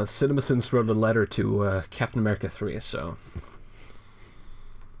 CinemaSins wrote a letter to Captain America 3, so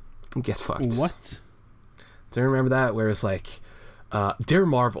get fucked. What? Do you remember that? Where it's like, Dear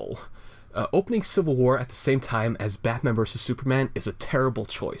Marvel, opening Civil War at the same time as Batman vs. Superman is a terrible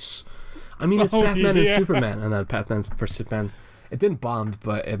choice. I mean, it's Batman and Superman, and then Batman vs. Superman. It didn't bomb,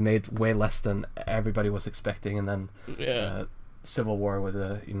 but it made way less than everybody was expecting, and then Civil War was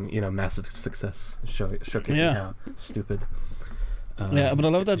a massive success, showcasing how stupid. Yeah, but I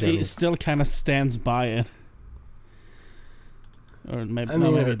love that he still kind of stands by it, or maybe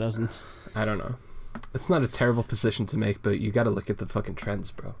maybe he doesn't. I don't know. It's not a terrible position to make, but you got to look at the fucking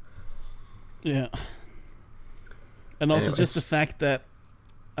trends, bro. Yeah. And also just the Anyways. fact that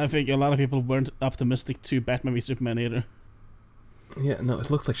I think a lot of people weren't optimistic to Batman v Superman either. Yeah, no, it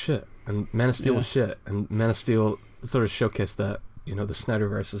looked like shit. And Man of Steel was shit. And Man of Steel sort of showcased that, the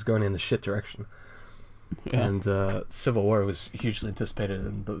Snyderverse was going in the shit direction. Yeah. And Civil War was hugely anticipated,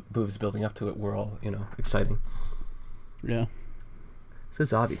 and the movies building up to it were all, exciting. Yeah. So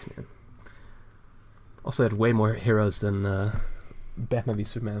it's obvious, man. Also had way more heroes than Batman v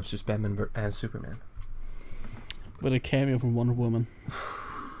Superman. It was just Batman and Superman. With a cameo from Wonder Woman.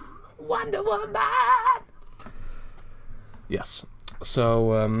 Wonder Woman! Yes.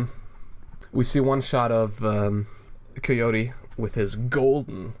 So, we see one shot of Coyote with his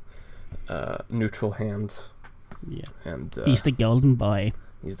golden neutral hand. Yeah. And He's the golden boy.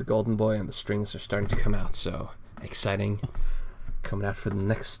 he's the golden boy, and the strings are starting to come out, so exciting. Coming out for the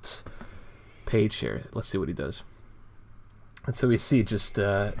next page here. Let's see what he does. And so we see just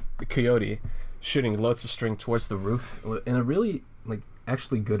Coyote shooting loads of string towards the roof in a really,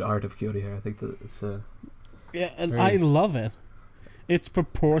 actually good art of Coyote here. I think that it's... Yeah, and Very- I love it. It's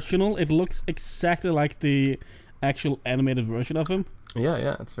proportional. It looks exactly like the actual animated version of him.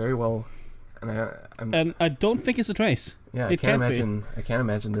 yeah, it's very well... And I don't think it's a trace. Yeah, I It can't can't be. imagine. I can't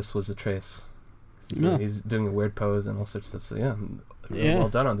imagine this was a trace. So No. he's doing a weird pose and all sorts of stuff. So yeah, really Yeah. well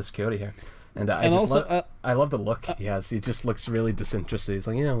done on this Coyote here. And I And just also, I love the look he has. He just looks really disinterested. He's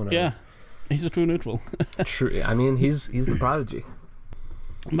like, yeah, whatever. yeah, he's a true neutral. True. I mean, he's the prodigy.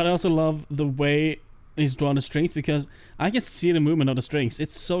 But I also love the way he's drawn the strings, because I can see the movement of the strings.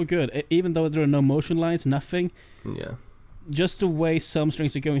 It's so good. Even though there are no motion lines, nothing. Yeah. Just the way some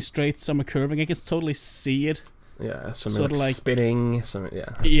strings are going straight, some are curving. I can totally see it. Yeah. Some Sort of like- spinning. Some It's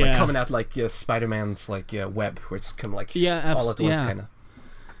like Yeah. coming out like Spider-Man's web, where it's come all at once kind of.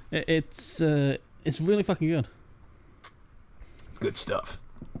 It's really fucking good. Good stuff.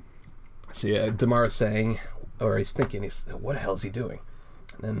 So yeah, Damaro's saying, or he's thinking, what the hell is he doing?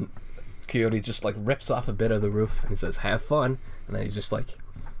 And then Coyote just rips off a bit of the roof and he says, "Have fun," and then he just jumps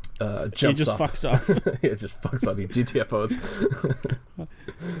He just off. fucks off. It just fucks up. He GTFOs.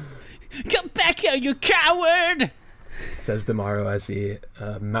 Come back here, you coward! Says Damaro as he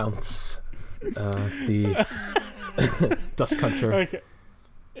mounts the Dust Hunter. Okay.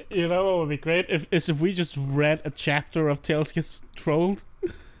 You know what would be great if we just read a chapter of Tales Gets Trolled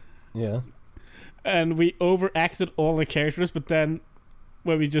Yeah. and we overacted all the characters, but then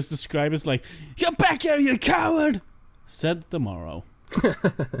when we just describe it's like, "Come back here, you coward!" Said tomorrow.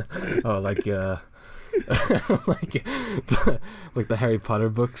 Oh, like the Harry Potter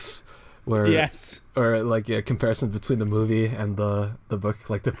books, where Yes. or a comparison between the movie and the book,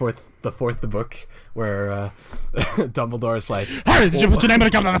 like the fourth book, where Dumbledore's like, Harry, did you put your name in the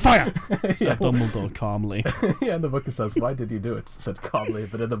goblet of fire? Said Dumbledore calmly. yeah, in the book it says, "Why did you do it?" It said calmly,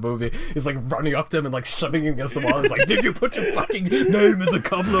 but in the movie he's running up to him and shoving him against the wall. He's like, "Did you put your fucking name in the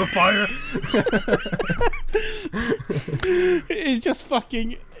goblet of fire?" He just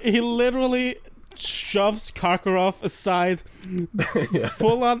fucking... He literally shoves Karkaroff aside,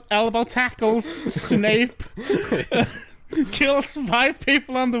 full on elbow tackles Snape, kills 5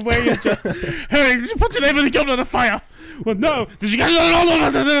 people on the way, and just, "Hey, did you put your name in the goblet of fire?" "Well, no." "Did you get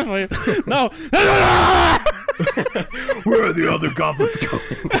it? No." Where are the other goblets going?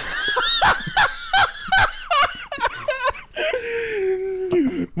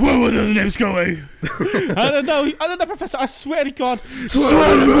 "Where were the names going?" I don't know, Professor. I swear to God.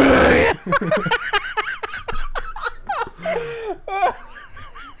 Swear to me!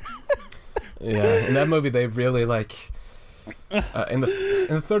 Yeah, in that movie they really in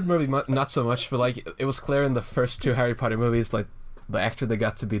the third movie not so much, but it was clear in the first 2 Harry Potter movies, the actor they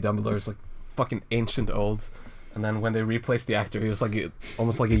got to be Dumbledore is fucking ancient old, and then when they replaced the actor, he was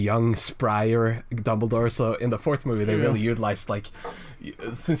almost like a young, sprier Dumbledore. So in the 4th movie they really utilized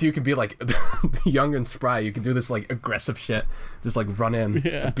since you can be young and spry, you can do this aggressive shit, just run in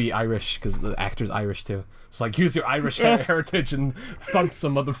and be Irish, because the actor's Irish too. It's use your Irish heritage and thump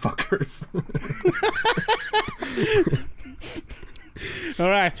some motherfuckers.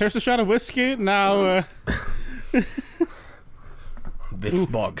 Alright, here's a shot of whiskey. Now, This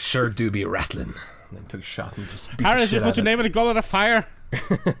smog sure do be rattling. And then took a shot and just beat Harry, the did you shit put out your of name in the goblet of fire?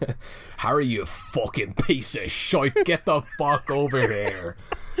 Harry, you fucking piece of shite, get the fuck over here.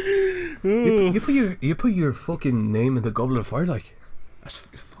 Ooh. You put your fucking name in the goblet of fire, that's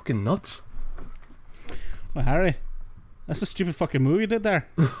fucking nuts. Well, Harry, that's a stupid fucking move you did there.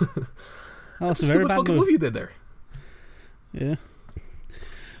 That's That's a a very stupid bad fucking move. movie you did there. Yeah.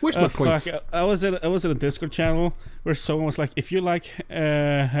 Where's my point? Fuck. I was in a Discord channel where someone was like, "If you like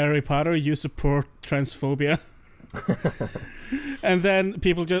Harry Potter, you support transphobia." And then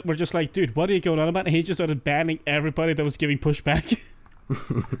people were just like, dude, what are you going on about? And he just started banning everybody that was giving pushback.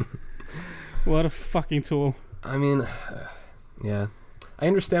 What a fucking tool. I mean, yeah. I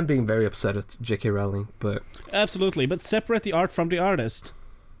understand being very upset at J.K. Rowling, but... Absolutely, but separate the art from the artist.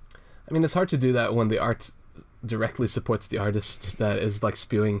 I mean, it's hard to do that when the art directly supports the artist that is, like,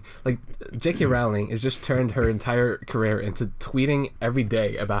 spewing... Like, J.K. Rowling has just turned her entire career into tweeting every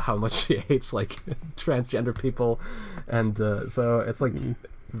day about how much she hates, like, transgender people. And so it's, like,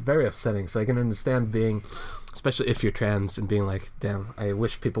 very upsetting. So I can understand being... Especially if you're trans and being like, damn, I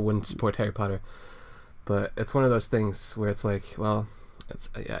wish people wouldn't support Harry Potter. But it's one of those things where it's like, well,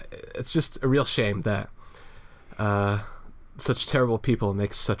 it's just a real shame that such terrible people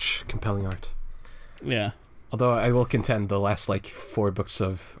make such compelling art. Yeah. Although I will contend the last, like, 4 books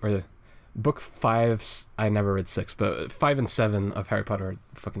of... Or book 5, I never read 6, but 5 and 7 of Harry Potter are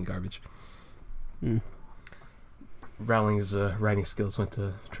fucking garbage. Rowling's writing skills went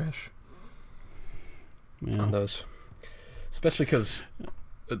to trash. Yeah. On those, especially because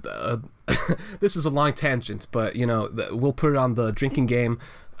this is a long tangent, but you know we'll put it on the drinking game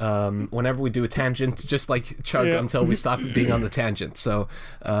whenever we do a tangent, just like chug until we stop being on the tangent. So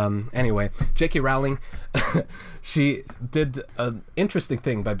anyway, J.K. Rowling, she did an interesting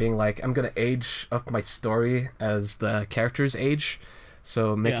thing by being like, I'm gonna age up my story as the characters age,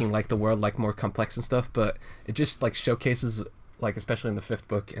 so making like the world like more complex and stuff, but it just like showcases, like, especially in the 5th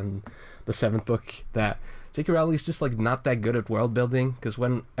book and the 7th book, that J.K. Rowling's just, like, not that good at world building, because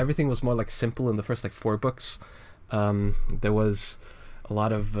when everything was more, like, simple in the first, like, 4 books, there was a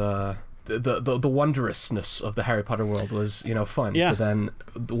lot of the wondrousness of the Harry Potter world was, you know, fun. Yeah. But then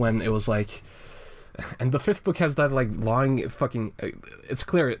when it was like... And the 5th book has that, like, long fucking... it's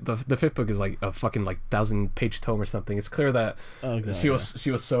clear the 5th book is, like, a fucking, like, 1,000-page tome or something. It's clear that she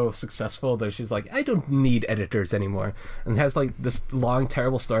was so successful that she's like, I don't need editors anymore. And has, like, this long,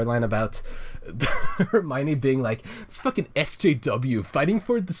 terrible storyline about Hermione being like, this fucking SJW, fighting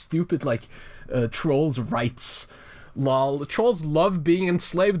for the stupid, like, trolls' rights. Lol, trolls love being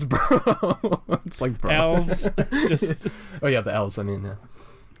enslaved, bro. It's like, bro. Elves. Just... Oh, yeah, the elves, I mean, yeah.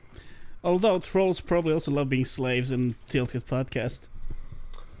 Although trolls probably also love being slaves in Tailscast podcast.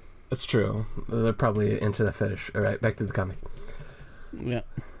 It's true. They're probably into that fetish. All right, back to the comic. Yeah.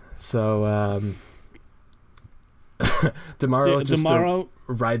 So, Demaro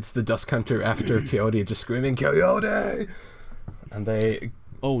rides the Dusk Hunter after Coyote, just screaming, Coyote! And they...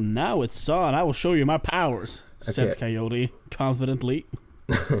 Oh, now it's on. I will show you my powers, said Coyote confidently.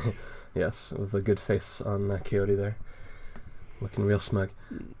 Yes, with a good face on Coyote there. Looking real smug.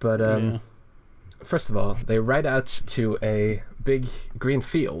 But first of all, they ride out to a big green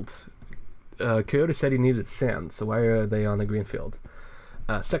field. Coyote said he needed sand, so why are they on the green field?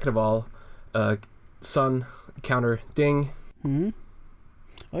 Second of all, sun, counter, ding. Mm-hmm.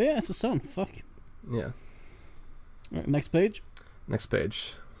 Oh yeah, it's the sun. Fuck. Yeah. Right, next page. Next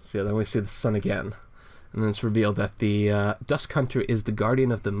page. So yeah, then we see the sun again. And then it's revealed that the Dusk Hunter is the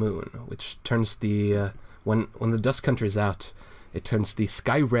guardian of the moon, which turns the... when the Dusk Hunter is out, it turns the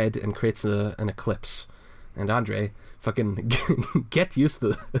sky red and creates an eclipse. And Andre, fucking get used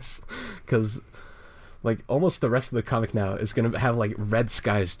to this, because like almost the rest of the comic now is gonna have like red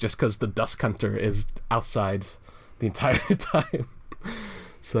skies just because the Dusk Hunter is outside the entire time.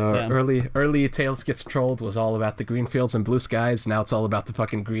 So early Tales Gets Trolled was all about the green fields and blue skies. Now it's all about the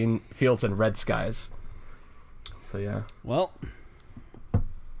fucking green fields and red skies. So yeah. Well,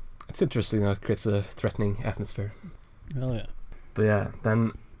 it's interesting though. It creates a threatening atmosphere. Hell yeah. But yeah,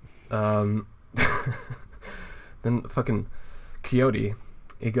 then then fucking Coyote,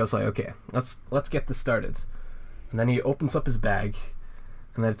 he goes like, okay, let's get this started. And then he opens up his bag,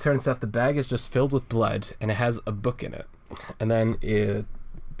 and then it turns out the bag is just filled with blood, and it has a book in it. And then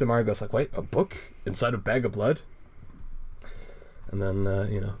Demaro goes like, wait, a book inside a bag of blood? And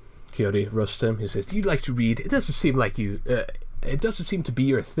then Coyote roasts him. He says, do you like to read? It doesn't seem like you. It doesn't seem to be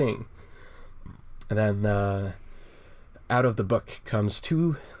your thing. And then out of the book comes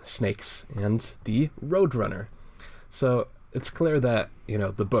 2 snakes and the Roadrunner. So it's clear that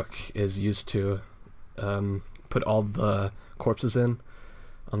the book is used to put all the corpses in,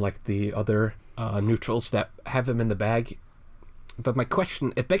 unlike the other neutrals that have him in the bag. But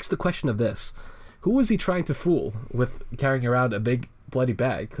it begs the question of this: who was he trying to fool with carrying around a big bloody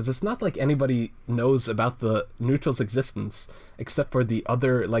bag? Because it's not like anybody knows about the neutral's existence except for the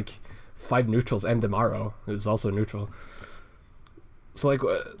other 5 neutrals and Demaro, who's also neutral. So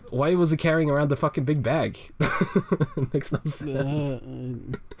why was he carrying around the fucking big bag? It makes no sense.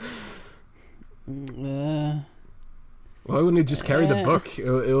 Why wouldn't he just carry the book?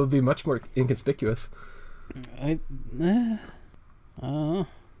 It would be much more inconspicuous. I don't know.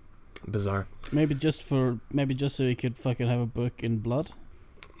 Bizarre. Maybe just so he could fucking have a book in blood.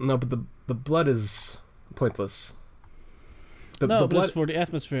 No, but the blood is pointless. The But blood. it's for the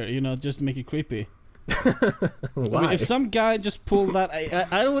atmosphere, just to make it creepy. Why? I mean, if some guy just pulled that,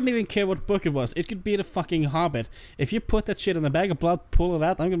 I wouldn't even care what book it was. It could be the fucking Hobbit. If you put that shit in a bag of blood, pull it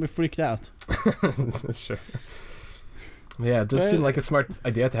out, I'm gonna be freaked out. Sure. Yeah, it does seem like a smart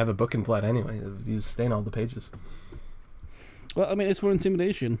idea to have a book in blood anyway. You stain all the pages. Well, I mean, it's for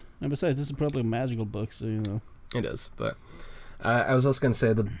intimidation, and besides, this is probably a magical book, so It is, but I was also going to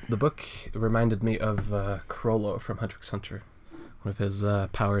say the book reminded me of Crollo from Hunter x Hunter. One of his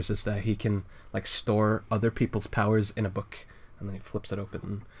powers is that he can store other people's powers in a book, and then he flips it open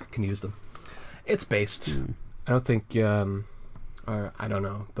and can use them. It's based. I don't think, or I don't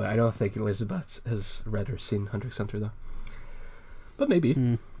know, but I don't think Elizabeth has read or seen Hunter x Hunter though. But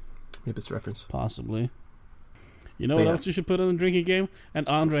maybe it's a reference. possibly. You know what else you should put on a drinking game? An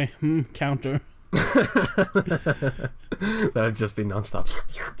Andre counter. That would just be nonstop.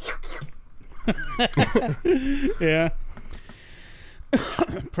 Yeah.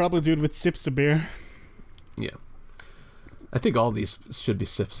 Probably do it with sips of beer. Yeah. I think all these should be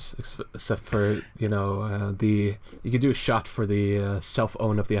sips, except for, you could do a shot for the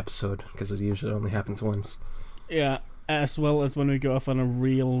self-own of the episode, because it usually only happens once. Yeah, as well as when we go off on a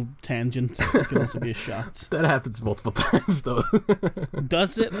real tangent. It can also be a shot. That happens multiple times, though.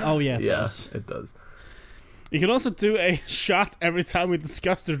 Does it? Oh, yeah, it Yeah, does. it does. You can also do a shot every time we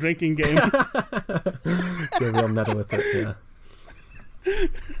discuss the drinking game. Get real meta with it, yeah.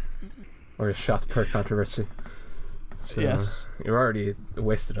 Or a shot per controversy. So Yes. You're already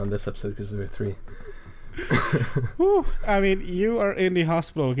wasted on this episode because there were 3. Whew. I mean, you are in the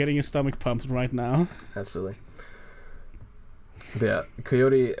hospital getting your stomach pumped right now. Absolutely. But yeah,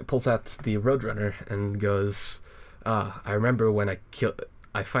 Coyote pulls out the Roadrunner and goes, I remember when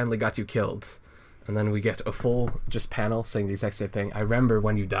I finally got you killed. And then we get a full panel saying the exact same thing. I remember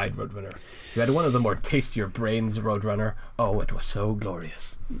when you died, Roadrunner. You had one of the more tastier brains, Roadrunner. Oh, it was so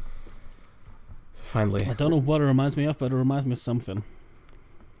glorious. So finally. I don't know what it reminds me of, but it reminds me of something.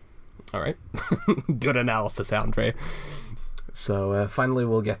 All right. Good analysis, Andre. So finally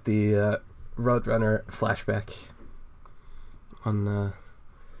we'll get the Roadrunner flashback on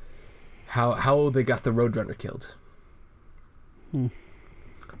how they got the Roadrunner killed.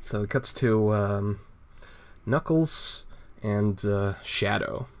 So it cuts to Knuckles and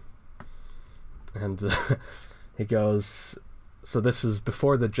Shadow. And he goes, so this is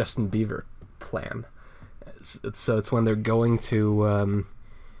before the Justin Bieber plan. So it's when they're going to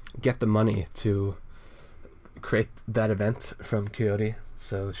get the money to create that event from Coyote.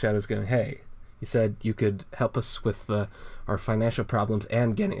 So Shadow's going, hey, you said you could help us with our financial problems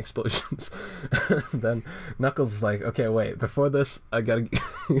and getting explosions. Then Knuckles is like, okay, wait, before this, I gotta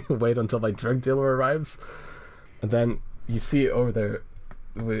wait until my drug dealer arrives. And then you see over there,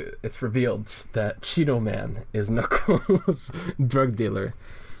 it's revealed that Cheeto Man is Knuckles' drug dealer,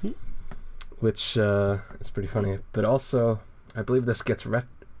 which is pretty funny. But also, I believe this gets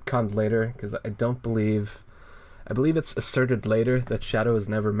retconned later, because I believe it's asserted later that Shadow has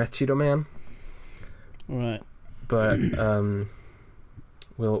never met Cheeto Man. Right. But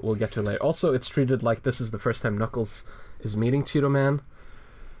we'll get to it later. Also, it's treated like this is the first time Knuckles is meeting Cheeto Man,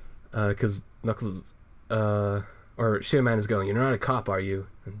 because Knuckles or Cheeto Man is going, "You're not a cop, are you?"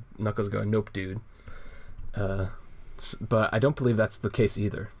 And Knuckles is going, "Nope, dude." But I don't believe that's the case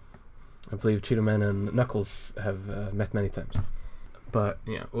either. I believe Cheeto Man and Knuckles have met many times. But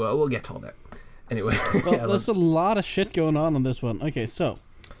yeah, well, we'll get to all that. Anyway, Well, there's a lot of shit going on this one. Okay, so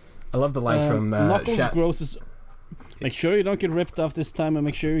I love the line from Knuckles grosses. Make sure you don't get ripped off this time, and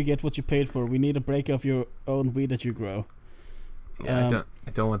make sure you get what you paid for. We need a break of your own weed that you grow. Yeah,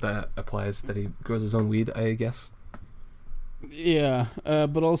 I don't want that applies that he grows his own weed, I guess. Yeah,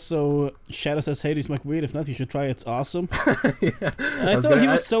 but also Shadow says, "Hey, do you smoke weed? If not, you should try it. It's awesome." Yeah, I thought he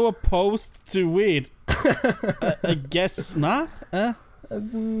was so opposed to weed. I guess not.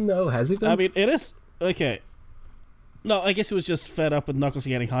 No, has he been? I mean, it is okay. No, I guess he was just fed up with Knuckles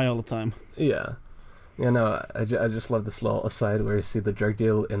getting high all the time. Yeah. No, I just love this little aside where you see the drug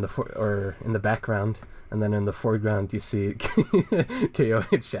deal in the background, and then in the foreground you see Coyote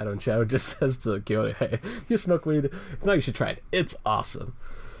and Shadow just says to Coyote, "Hey, you smoke weed? If not, you should try it. It's awesome."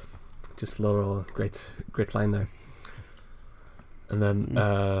 Just a little great line there. And then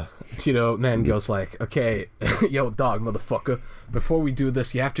Cheeto Man goes like, "Okay, yo, dog, motherfucker. Before we do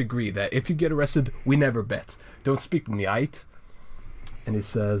this, you have to agree that if you get arrested, we never bet. Don't speak to me, aight?" And he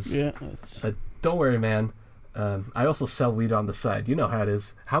says, Yeah. "Don't worry, man. I also sell weed on the side. You know how it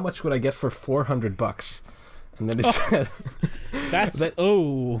is. How much would I get for $400? And then he said, That's That-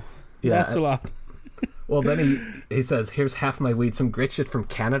 yeah, that's a lot. well, then he says, here's half my weed, some great shit from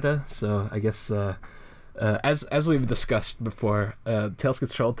Canada. So I guess as we've discussed before, Tales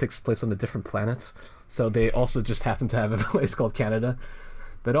Gets Trolled takes place on a different planet, so they also just happen to have a place called Canada.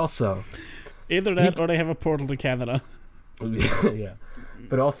 But also, Either that or they have a portal to Canada. yeah.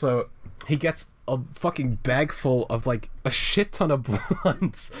 But also, he gets a fucking bag full of like a shit ton of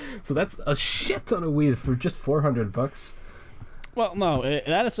blunts. So that's a shit ton of weed for just $400. Well, no,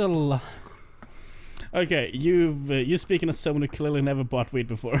 that is a lot. Okay, you speaking as someone who clearly never bought weed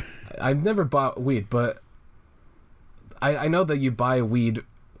before. I've never bought weed, but I know that you buy weed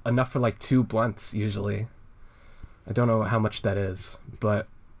enough for like 2 blunts usually. I don't know how much that is, but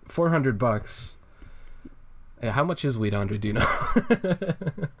 $400. Yeah, how much is weed, Andre? Do you know?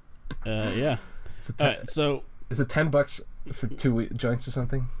 Yeah. Alright, so Is it $10 for 2 joints or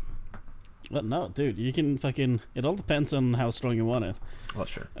something? well, no, dude, you can fucking. It all depends on how strong you want it. Well,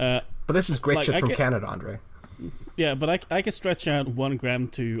 sure. Uh, But this is great like, shit I from get- Canada, Andre. yeah, but I can stretch out 1 gram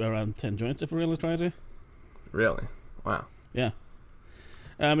to around 10 joints if I really try to. Really? Wow. Yeah.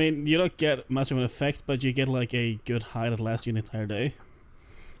 I mean, you don't get much of an effect, but you get like a good high that lasts you an entire day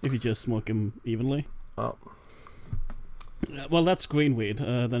if you just smoke them evenly. Oh, Well, that's green weed.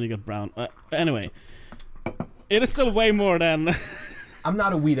 Then you got brown. Anyway, it is still way more than. I'm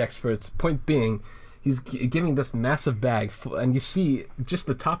not a weed expert. Point being, he's giving this massive bag, and you see just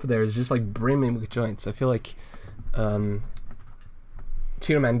the top of there is just like brimming with joints. I feel like Cheetah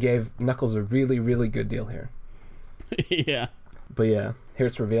Man gave Knuckles a really, really good deal here. Yeah. But yeah, here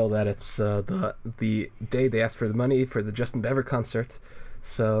it's revealed that it's the day they asked for the money for the Justin Bieber concert.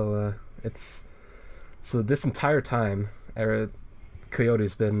 So this entire time,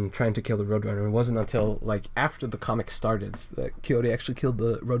 Coyote's been trying to kill the Roadrunner. It wasn't until like after the comic started that Coyote actually killed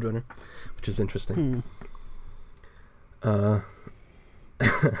the Roadrunner, which is interesting. And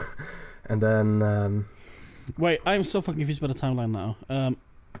then Wait, I'm so fucking confused by the timeline now.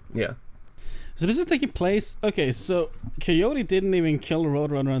 yeah, So this is taking place. Okay, so Coyote didn't even kill the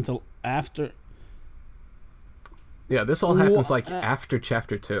Roadrunner until after. yeah. This all happens Wha- like after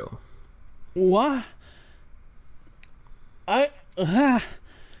chapter 2. What?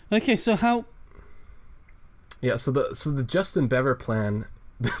 Okay, so how? Yeah, so the Justin Bieber plan,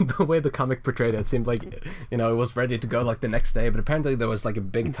 the way the comic portrayed it seemed like, it was ready to go like the next day, but apparently there was like a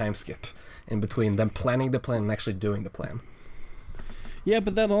big time skip in between them planning the plan and actually doing the plan. Yeah,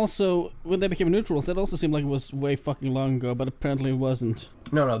 but then also when they became neutrals, that also seemed like it was way fucking long ago, but apparently it wasn't.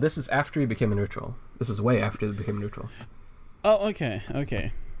 No, this is after he became a neutral. This is way after he became neutral. Oh, okay.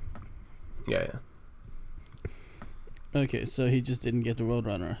 Yeah. Okay, so he just didn't get the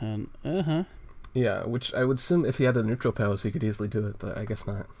Roadrunner, and Yeah, which I would assume if he had the neutral powers, he could easily do it, but I guess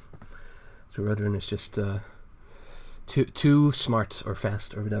not. So Roadrunner is just too smart or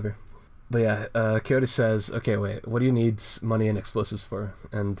fast or whatever. But yeah, Coyote says, okay, wait, what do you need money and explosives for?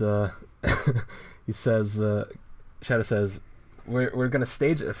 And he says, Shadow says, we're going to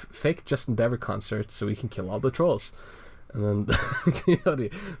stage a fake Justin Bieber concert so we can kill all the trolls. And then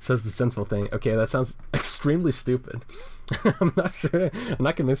Coyote says the sensible thing. Okay, that sounds extremely stupid. I'm not sure. I'm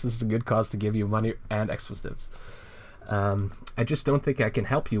not convinced this is a good cause to give you money and explosives. I just don't think I can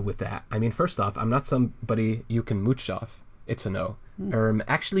help you with that. I mean, first off, I'm not somebody you can mooch off. It's a no.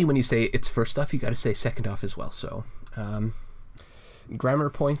 Actually, when you say it's first off, you got to say second off as well. So, grammar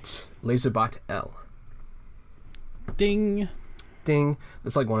point, Laserbot L. ding. Ding.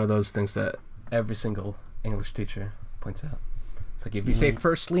 It's like one of those things that every single English teacher points out. It's like if you say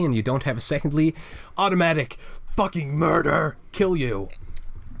firstly and you don't have a secondly, automatic fucking murder, kill you.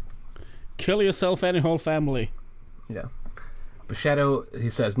 Kill yourself and your whole family. Yeah. But Shadow, he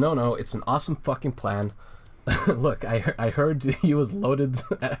says, no, it's an awesome fucking plan. Look, I heard he was loaded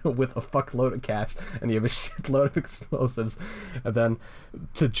with a fuckload of cash and you have a shitload of explosives. And then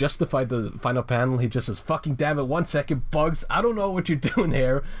to justify the final panel, he just says, fucking damn it, 1 second, Bugs, I don't know what you're doing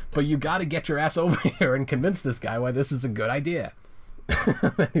here, but you gotta get your ass over here and convince this guy why this is a good idea.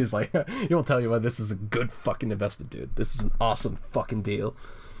 He's like, he will tell you why this is a good fucking investment, dude. This is an awesome fucking deal.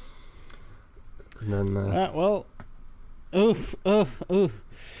 And then oof.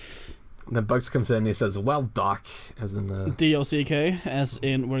 then Bugs comes in and he says, well, Doc, as in DOCK, as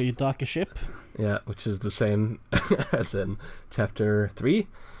in where you dock a ship. yeah, which is the same as in chapter 3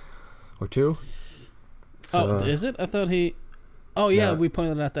 or 2. So, Is it? I thought he. Oh yeah, No. we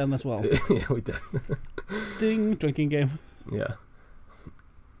pointed at them as well. yeah, we did. Ding, drinking game. Yeah.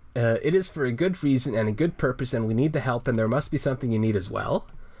 It is for a good reason and a good purpose, and we need the help, and there must be something you need as well.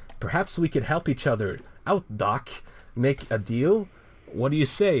 Perhaps we could help each other Out, Doc. Make a deal? What do you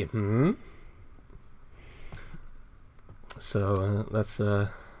say, So that's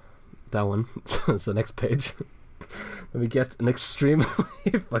that one. So it's the next page. Then we get an extremely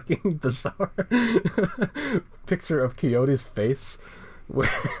fucking bizarre picture of Coyote's face, where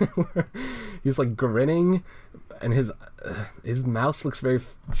he's like grinning, and his mouth looks very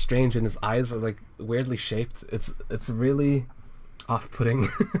strange, and his eyes are like weirdly shaped. It's really off-putting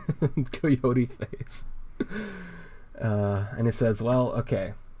Coyote face. And he says, "Well,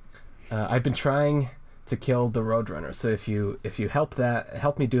 okay, I've been trying to kill the Roadrunner. So if you help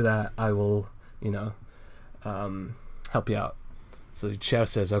me do that, I will, help you out." So Shadow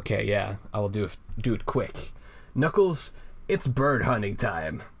says, "Okay, yeah, I will do it quick. Knuckles, it's bird hunting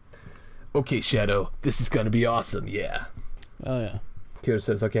time." "Okay, Shadow, this is gonna be awesome, yeah." Oh yeah. Kyoto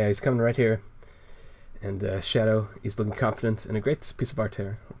says, "Okay, he's coming right here." And Shadow, he's looking confident, and a great piece of art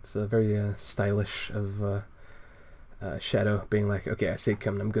here. It's very stylish of Shadow being like, "Okay, I see it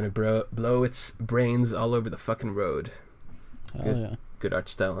coming. I'm gonna blow its brains all over the fucking road." Oh yeah. Good art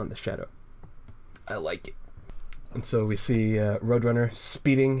style on the Shadow. I like it. And so we see Roadrunner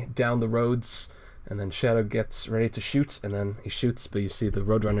speeding down the roads, and then Shadow gets ready to shoot, and then he shoots, but you see the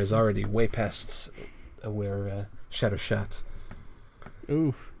Roadrunner is already way past where Shadow shot.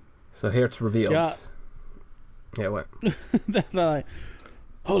 Ooh. So here it's revealed. Yeah. Yeah, what?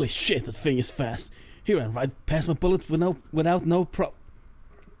 Holy shit, that thing is fast. He ran right past my bullets without no problem.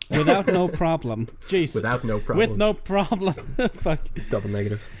 Jeez. Without no problem. With no problem. Fuck. Double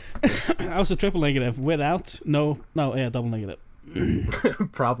negative. I was a triple negative. Without double negative.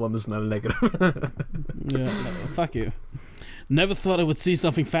 Problem is not a negative. Yeah, fuck you. Never thought I would see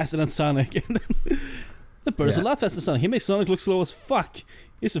something faster than Sonic. The bird's a lot faster than Sonic. He makes Sonic look slow as fuck.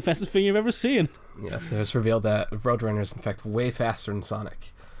 He's the fastest thing you've ever seen. Yes, it was revealed that Roadrunner is in fact way faster than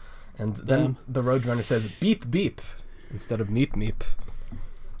Sonic. And then the Roadrunner says beep beep instead of meep meep.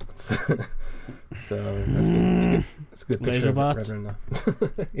 So that's good. It's good. It's a good picture Laserbot. of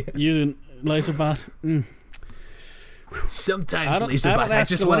Roadrunner. Yeah. You Laserbot. Sometimes I Laserbot, I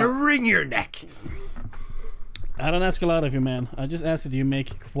just want to wring your neck. I don't ask a lot of you, man. I just ask that you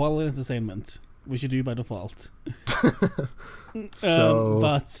make quality entertainment, which you do by default.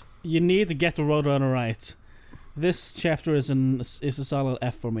 But you need to get the Roadrunner right. This chapter is a solid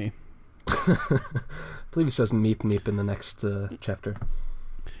F for me. I believe he says meep meep in the next chapter.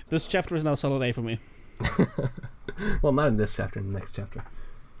 This chapter is now solid A for me. Well, not in this chapter, in the next chapter.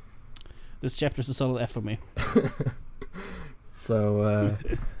 This chapter is a solid F for me. So,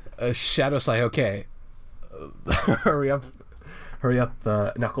 Shadow's like, "Okay, hurry up,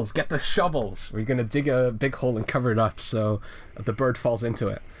 Knuckles, get the shovels. We're gonna dig a big hole and cover it up so the bird falls into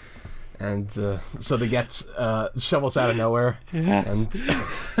it." And so they get shovels out of nowhere. Yes.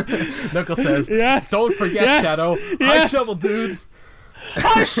 And Knuckles says, "Yes. Don't forget, Yes. Shadow. Yes. High shovel, dude.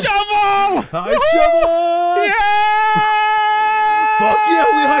 High shovel! High shovel! Yeah! Fuck yeah,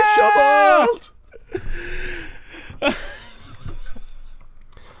 we high shoveled!"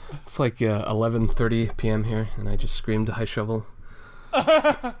 It's like 11:30 p.m. here, and I just screamed high shovel.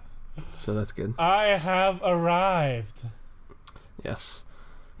 So that's good. I have arrived. Yes.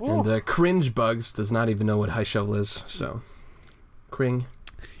 Ooh. And Cringe Bugs does not even know what high shovel is, so Cring.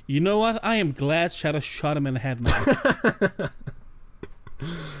 You know what? I am glad Shadow shot him in the head now.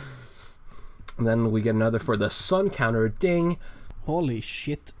 And then we get another for the sun counter, ding. Holy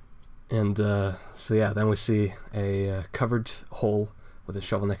shit. And so yeah, then we see a covered hole with a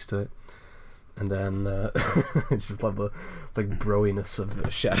shovel next to it. And then I just love the broiness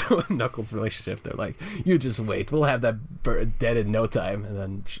of Shadow and Knuckles' relationship. They're like, "You just wait, we'll have that bird dead in no time." And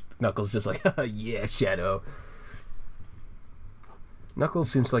then Knuckles just like, "Yeah, Shadow."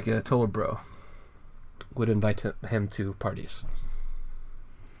 Knuckles seems like a total bro. Would invite him to parties.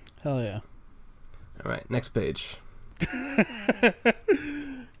 Hell yeah. All right, next page.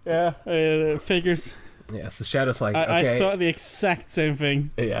 Yeah, figures. Yeah, so Shadow's like, I "Okay." thought the exact same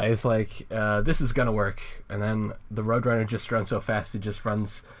thing. Yeah, it's like, this is gonna work. And then the Roadrunner just runs so fast, he just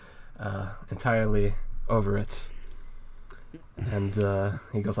runs entirely over it. And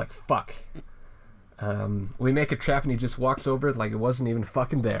he goes like, "Fuck." We make a trap and he just walks over it like it wasn't even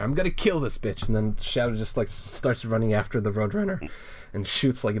fucking there. "I'm gonna kill this bitch." And then Shadow just like starts running after the Roadrunner and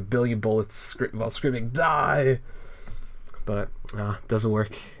shoots like a billion bullets while screaming, "Die!" But doesn't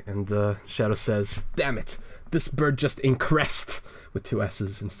work. And Shadow says, "Damn it, this bird just increased," with 2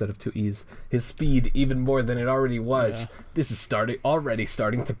 S's instead of 2 E's, "his speed even more than it already was. Yeah. This is already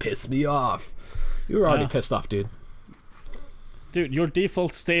starting to piss me off." You were already pissed off, dude. Dude, your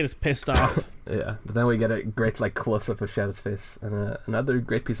default state is pissed off. Yeah, but then we get a great like close-up of Shadow's face and another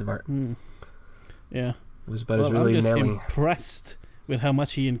great piece of art. Yeah. Laserbot Well, is really I'm just nailing. impressed with how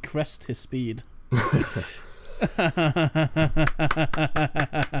much he increased his speed.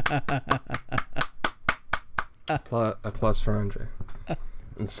 Applause for Andre.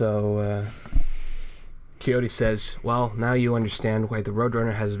 And so Coyote says, well, now you understand why the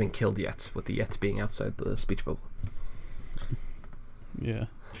Roadrunner hasn't been killed yet, with the yet being outside the speech bubble. Yeah.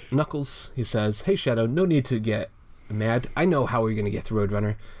 Knuckles, he says, hey Shadow, no need to get mad. I know how we're going to get to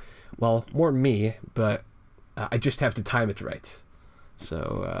Roadrunner. Well, more me, but I just have to time it right.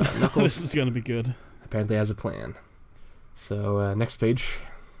 So Knuckles This is going to be good. apparently has a plan. So next page.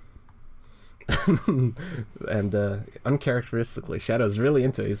 And uncharacteristically, Shadow's really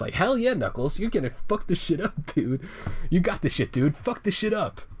into it. He's like, hell yeah, Knuckles, you're gonna fuck this shit up, dude. You got this shit, dude. Fuck this shit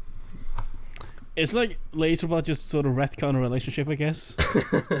up. It's like Laserbot just sort of retcon a relationship, I guess.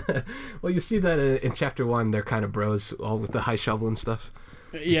 Well, you see that in chapter 1, they're kind of bros, all with the high shovel and stuff.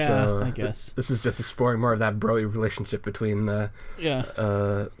 Yeah, So, I guess. This is just exploring more of that bro relationship between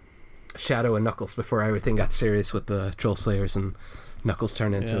Shadow and Knuckles before everything got serious with the Troll Slayers and Knuckles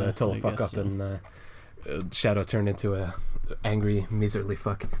turned into a total I fuck guess up, and Shadow turned into a angry, miserly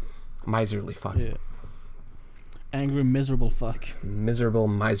fuck. Miserly fuck. Yeah. Angry, miserable fuck. Miserable,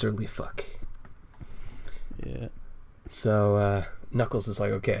 miserly fuck. Yeah. So Knuckles is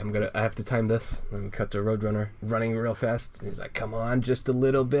like, okay, I have to time this. Then we cut to Roadrunner running real fast. He's like, come on, just a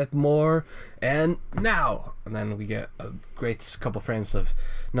little bit more, and now. And then we get a great couple frames of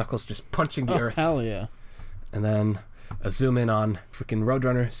Knuckles just punching the earth. Hell yeah. And then a zoom in on freaking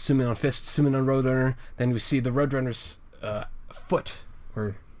Roadrunner, zoom in on Fist, zoom in on Roadrunner. Then we see the Roadrunner's foot,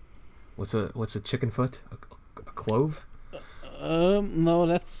 or what's a chicken foot? A clove? No,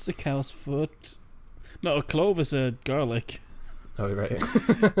 that's a cow's foot. No, a clove is a garlic. Oh, you're right.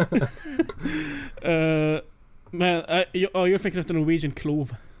 Man, you're thinking of the Norwegian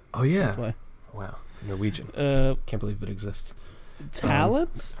clove. Oh yeah. That's why. Wow, Norwegian. Can't believe it exists.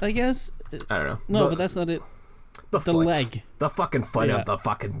 Talons, I guess. I don't know. No, but that's not it. The foot. leg. The fucking foot Yeah. of the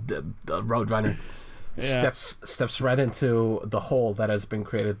fucking the Roadrunner. Yeah. Steps right into the hole that has been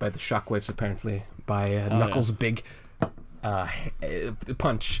created by the shockwaves, apparently, by Knuckles' big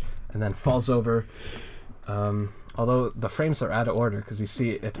punch, and then falls over. Although the frames are out of order because you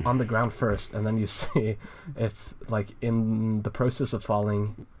see it on the ground first, and then you see it's like in the process of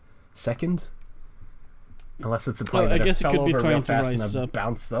falling second. Unless it's implied that I guess it it fell could be over real trying to fast and rise then up.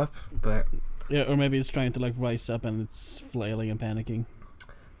 bounced up, but Yeah, or maybe it's trying to like rise up and it's flailing and panicking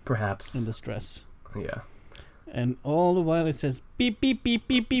perhaps. in distress. Yeah. And all the while it says beep beep beep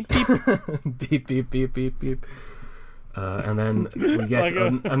beep beep beep. Beep beep beep beep beep. And then we get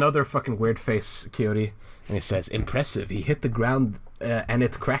another fucking weird face Coyote, and he says, "Impressive. He hit the ground and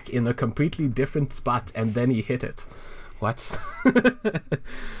it cracked in a completely different spot, and then he hit it." What?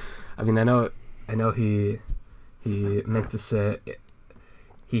 I mean, I know he meant to say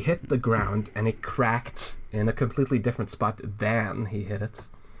he hit the ground and it cracked in a completely different spot than he hit it.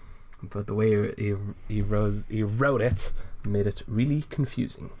 But the way he wrote it made it really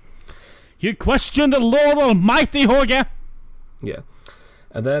confusing. You question the Lord Almighty, Jorge. Yeah,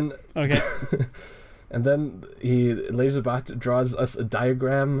 and then Okay. and then Laserbot draws us a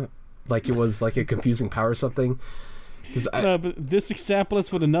diagram like it was like a confusing power or something. No, but this example is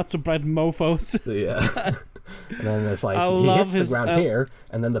for the not so bright mofos. Yeah, and then it's like I he love hits the his- ground here,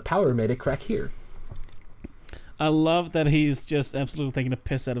 and then the power made it crack here. I love that he's just absolutely taking a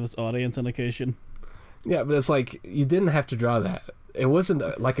piss out of his audience on occasion. Yeah, but it's like you didn't have to draw that. It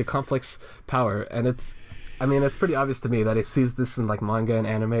wasn't like a complex power, and it's pretty obvious to me that he sees this in like manga and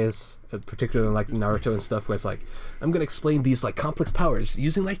animes, particularly in like Naruto and stuff, where it's like, I'm gonna explain these like complex powers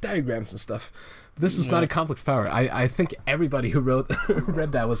using like diagrams and stuff. This is not a complex power. I think everybody who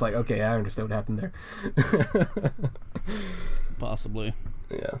read that was like, okay, I understand what happened there. Possibly.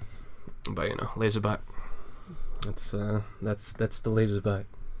 Yeah, but you know, Laserbot. That's the Laserbot.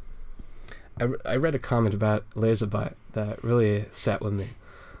 I read a comment about Laserbot that really sat with me,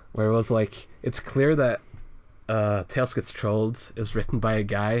 where it was like, it's clear that Tails Gets Trolled is written by a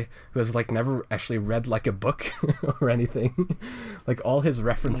guy who has like never actually read like a book or anything. Like all his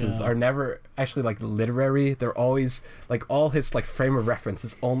references are never actually like literary. They're always like, all his like frame of reference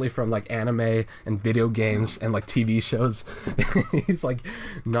is only from like anime and video games and like TV shows. He's like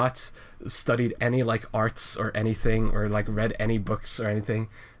not studied any like arts or anything, or like read any books or anything.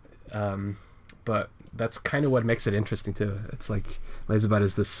 But that's kind of what makes it interesting too. It's like Laserbot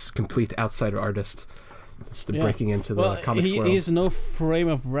is this complete outsider artist, just breaking into the comics world. He has no frame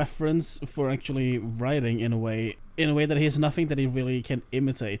of reference for actually writing in a way that he has nothing that he really can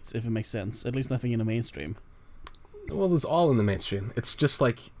imitate, if it makes sense. At least nothing in the mainstream. Well, it's all in the mainstream. It's just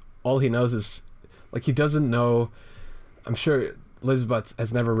like all he knows is Like, he doesn't know. I'm sure Elizabeth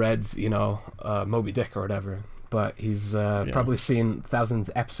has never read, Moby Dick or whatever, but he's probably seen thousands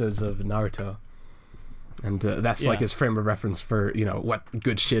of episodes of Naruto, and that's like his frame of reference for what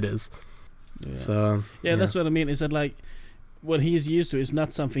good shit is. Yeah. So that's what I mean. Is that like what he's used to is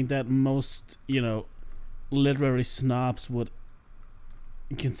not something that most literary snobs would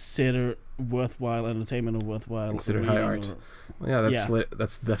consider worthwhile entertainment or worthwhile consider high art.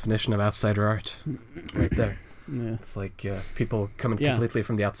 That's the definition of outsider art, right there. Yeah. It's like people coming completely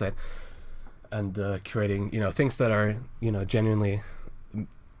from the outside and creating things that are genuinely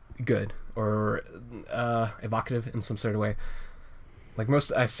good or evocative in some sort of way. Like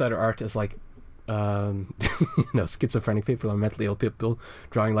most outsider art is like schizophrenic people or mentally ill people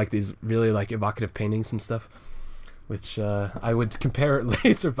drawing like these really like evocative paintings and stuff, which I would compare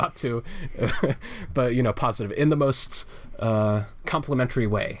Laserbot to, but positive in the most complimentary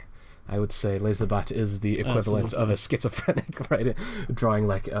way. I would say Laserbot is the equivalent of a schizophrenic, right? Drawing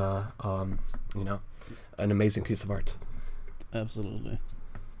like an amazing piece of art. Absolutely.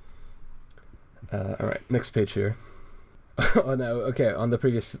 All right, next page here. Oh no, okay. On the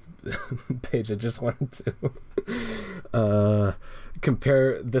previous page, I just wanted to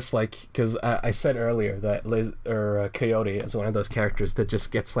compare this, like, because I said earlier that Coyote is one of those characters that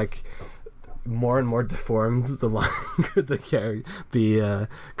just gets like more and more deformed the longer the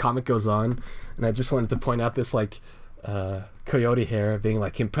comic goes on, and I just wanted to point out this like Coyote hair being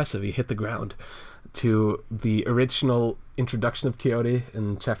like impressive. He hit the ground to the original introduction of Coyote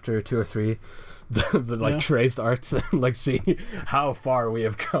in chapter 2 or 3. The traced arts and like see how far we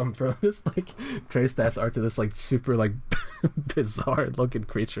have come from this like traced ass art to this like super like bizarre looking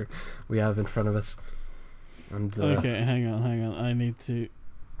creature we have in front of us. And okay, hang on. I need to.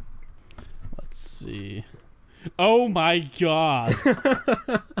 Let's see. Oh my god!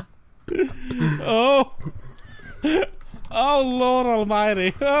 Oh Lord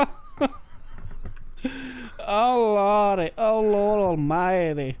Almighty! Oh Lord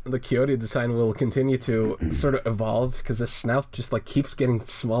Almighty! The Coyote design will continue to sort of evolve because the snout just like keeps getting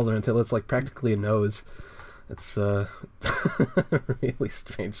smaller until it's like practically a nose. It's really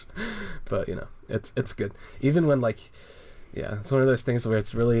strange, but it's good. Even when like, it's one of those things where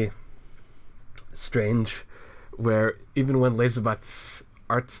it's really strange, where even when Laserbot's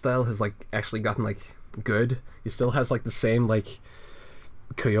art style has like actually gotten like good, he still has like the same like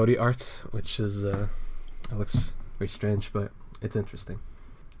Coyote art, which is it looks very strange, but it's interesting.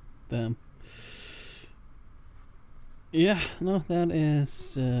 Damn. Yeah, no, that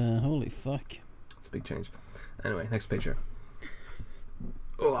is holy fuck. It's a big change. Anyway, next picture.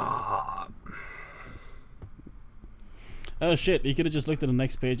 Oh shit! You could have just looked at the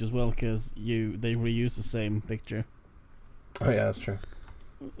next page as well, because they reused the same picture. Oh yeah, that's true.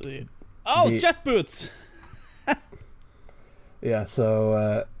 Jet boots. Yeah,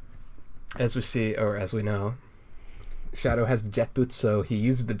 so as we see, or as we know, Shadow has the jet boots, so he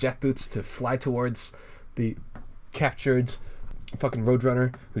uses the jet boots to fly towards the captured fucking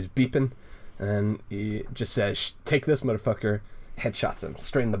Roadrunner who's beeping, and he just says, "Take this, motherfucker," headshots him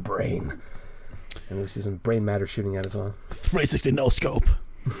straight in the brain. And we see some brain matter shooting out as well. 360 no scope.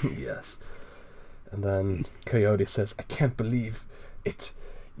 Yes. And then Coyote says, "I can't believe it.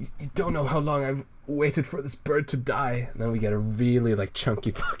 You don't know how long I've waited for this bird to die." And then we get a really like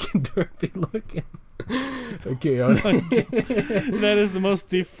chunky fucking derpy looking Coyote. That is the most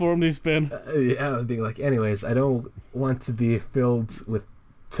deformed he's been. Being like, anyways, I don't want to be filled with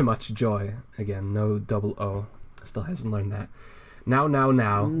too much joy. Again, no double O. Still hasn't learned that.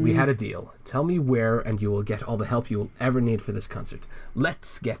 Now, we had a deal. Tell me where and you will get all the help you will ever need for this concert.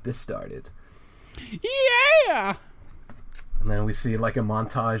 Let's get this started. Yeah! And then we see like a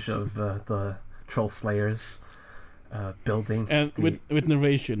montage of the Troll Slayers building. And with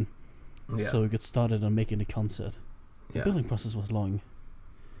narration. Yeah. So we got started on making the concert. The Yeah. building process was long,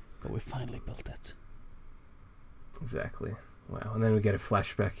 but we finally built it. Exactly. Wow. And then we get a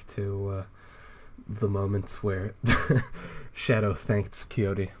flashback to the moment where Shadow thanked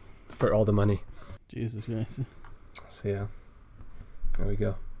Coyote for all the money. Jesus Christ. So yeah, there we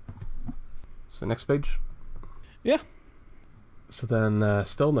go. So next page. Yeah. So then,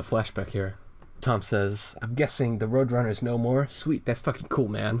 still in the flashback here, Tom says, "I'm guessing the Roadrunner's no more? Sweet, that's fucking cool,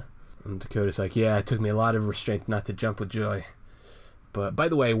 man." And Dakota's like, "Yeah, it took me a lot of restraint not to jump with joy. But, by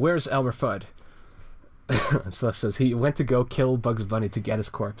the way, where's Elmer Fudd?" Fluff says he went to go kill Bugs Bunny to get his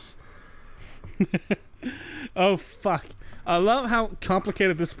corpse. Oh, fuck. I love how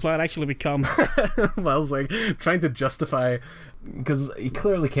complicated this plot actually becomes. Miles like trying to justify, because he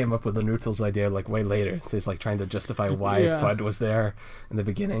clearly came up with the Noodles idea like way later, so he's like trying to justify why Fudd was there in the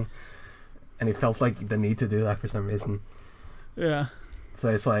beginning, and he felt like the need to do that for some reason. Yeah. So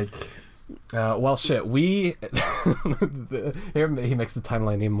it's like, well, shit, we... Here he makes the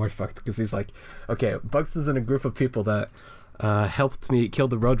timeline even more fucked, because he's like, okay, Bugs is in a group of people that helped me kill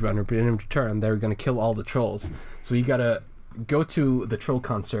the Roadrunner, but in return, they're going to kill all the trolls. So you gotta go to the troll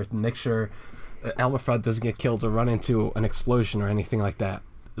concert and make sure Elmer Fudd doesn't get killed or run into an explosion or anything like that.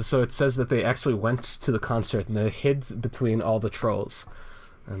 So it says that they actually went to the concert and they hid between all the trolls.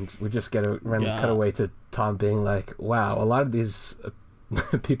 And we just get a random cutaway to Tom being like, wow, a lot of these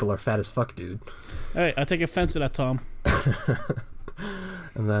people are fat as fuck, dude. Hey, I take offense to that, Tom.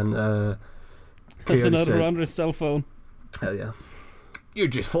 And then That's another under his cell phone. Hell yeah. You're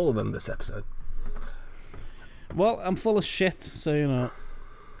just full of them this episode. Well, I'm full of shit, so you know.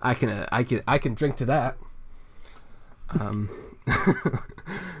 I can drink to that.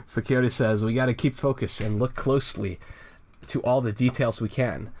 So Coyote says we got to keep focus and look closely to all the details we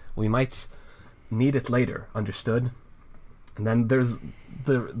can. We might need it later. Understood? And then there's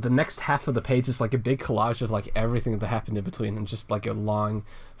the next half of the page is like a big collage of like everything that happened in between, and just like a long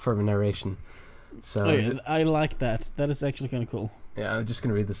form of narration. So I like that. That is actually kind of cool. Yeah, I'm just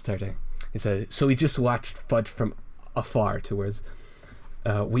gonna read this entire thing. He said, so we just watched Fudge from afar towards.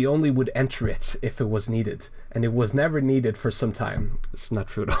 We only would enter it if it was needed, and it was never needed for some time. It's not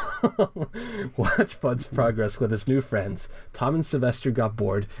true at all. Watch Fudd's progress with his new friends. Tom and Sylvester got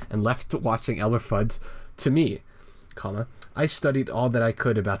bored and left watching Elmer Fudd to me, comma. I studied all that I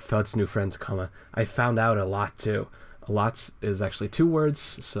could about Fudd's new friends, comma. I found out a lot too. A lot is actually 2 words,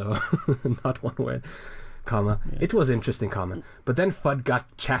 so not 1 word, comma. Yeah. It was interesting, comma. But then Fudd got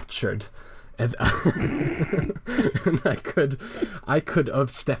captured. And, and I could have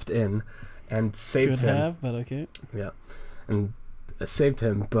stepped in and saved him. Could have, but okay. Yeah, and saved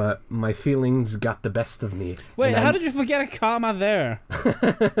him, but my feelings got the best of me. Wait, how did you forget a comma there?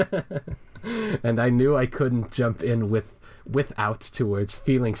 And I knew I couldn't jump in without 2 words,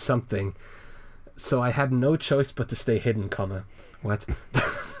 feeling something. So I had no choice but to stay hidden, comma. What?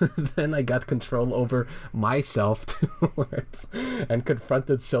 Then I got control over myself 2 words and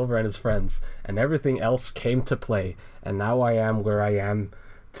confronted Silver and his friends, and everything else came to play, and now I am where I am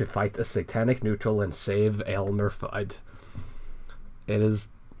to fight a satanic neutral and save Elmer Fudd. It is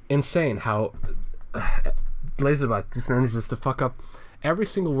insane how Laserbot just manages to fuck up every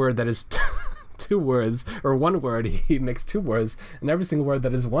single word that is 2 words, or 1 word he makes 2 words, and every single word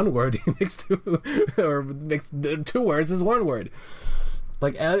that is 1 word he makes 2 or makes 2 words is 1 word.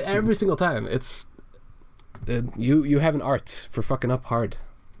 Like every single time, it's you have an art for fucking up hard,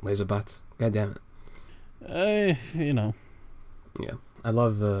 Laserbot. God damn it. You know. Yeah, I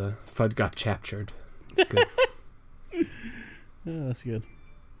love Fudd got captured. Good. Yeah, that's good.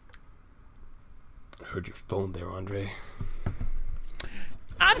 I heard your phone there, Andre.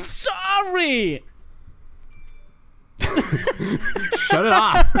 I'm sorry. Shut it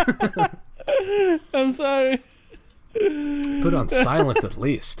off. I'm sorry. Put on silent at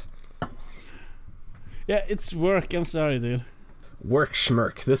least. Yeah, it's work. I'm sorry, dude. Work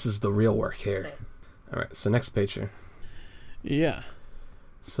schmirk. This is the real work here. Alright, so next page here. Yeah.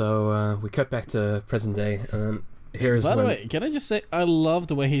 So we cut back to present day, and here's... By the way, can I just say, I love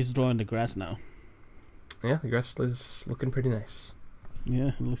the way he's drawing the grass now. Yeah, the grass is looking pretty nice.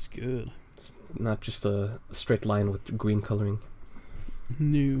 Yeah, it looks good. It's not just a straight line with green coloring.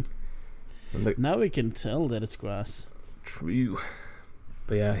 No. Now we can tell that it's grass. True.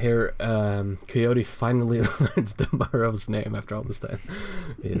 But yeah, here Coyote finally learns DeMaro's name after all this time.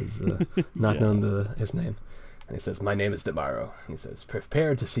 He is not known his name. And he says, my name is DeMaro. And he says,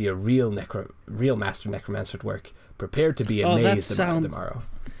 prepare to see a real master necromancer at work. Prepare to be amazed about DeMaro.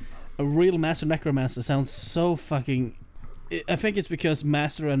 A real master necromancer sounds so fucking... I think it's because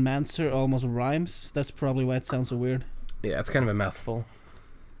master and mancer almost rhymes. That's probably why it sounds so weird. Yeah, it's kind of a mouthful.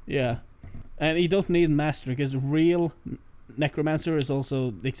 Yeah. And you don't need master, because real necromancer is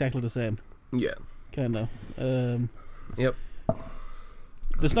also exactly the same. Yeah. Kind of. Yep.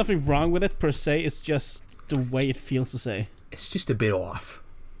 There's nothing wrong with it per se, it's just the way it feels to say. It's just a bit off.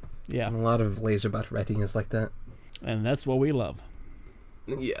 Yeah. And a lot of Laserbot writing is like that. And that's what we love.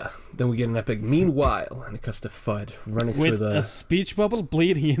 Yeah. Then we get an epic meanwhile, and it cuts to Fudd running with through the... a speech bubble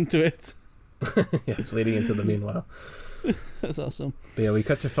bleeding into it. Yeah, bleeding into the meanwhile. That's awesome. But yeah, we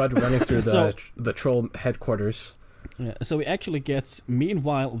cut to Fudd running through the troll headquarters. Yeah, so we actually get,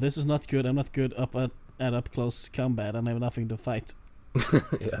 meanwhile, this is not good, I'm not good at up close combat, and I have nothing to fight.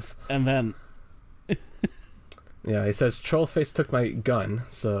 Yes. And then... Yeah, he says, Trollface took my gun,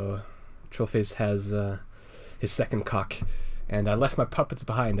 so Trollface has his second cock, and I left my puppets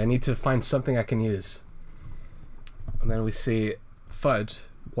behind. I need to find something I can use. And then we see Fudd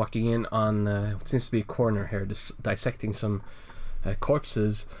walking in on what seems to be a coroner here, just dissecting some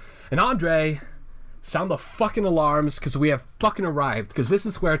corpses. And Andre, sound the fucking alarms, because we have fucking arrived. Because this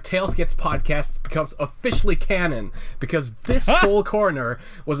is where Tales Gets Podcast becomes officially canon. Because this troll coroner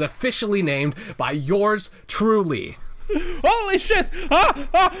was officially named by yours truly. Holy shit!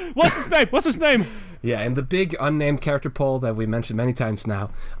 What's his name? Yeah, in the big unnamed character poll that we mentioned many times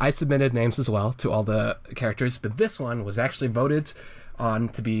now, I submitted names as well to all the characters, but this one was actually voted on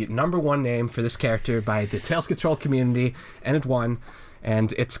to be number one name for this character by the Tales Gets Trolled community, and it won.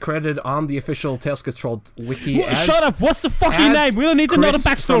 And it's credited on the official Tales Gets Trolled wiki as... Shut up! What's the fucking name? We don't need to know the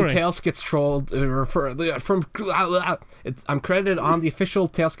backstory. From Tales Gets Trolled... I'm credited on the official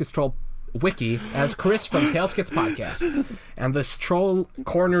Tales Gets Trolled wiki as Chris from Tales Gets Podcast. And this troll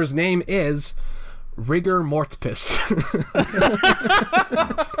coroner's name is... Rigor Mortis.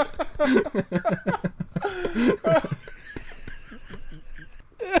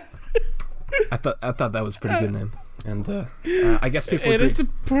 I thought that was a pretty good name, and I guess people agree. It is the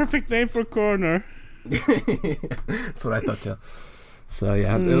perfect name for coroner. That's what I thought too. So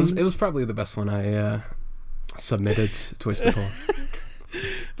yeah, it was probably the best one I submitted to Twisted Poll.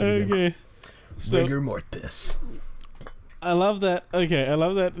 Okay, so Rigor Mortis. I love that. Okay, I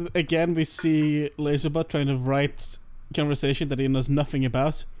love that. Again, we see Laserbot trying to write conversation that he knows nothing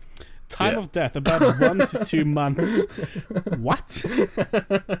about. Time of death, about 1 to 2 months. What?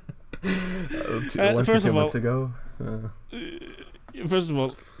 1 to 2 months ago. First of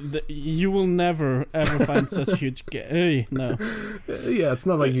all, you will never ever find such a huge. No. Yeah, it's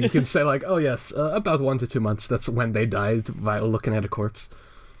not like you can say like, oh yes, about 1 to 2 months. That's when they died while looking at a corpse.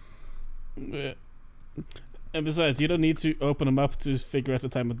 And besides, you don't need to open them up to figure out the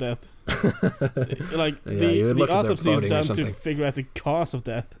time of death. Like yeah, the autopsy is done to figure out the cause of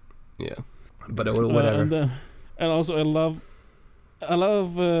death. Yeah, but whatever. And also, I love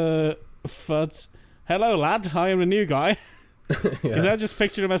Fudd's. Hello, lad. I am the new guy. Because I just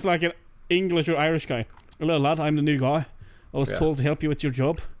pictured him as like an English or Irish guy. Hello, lad. I'm the new guy. I was told to help you with your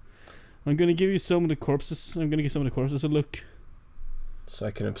job. I'm gonna give you some of the corpses. I'm gonna give some of the corpses a look, so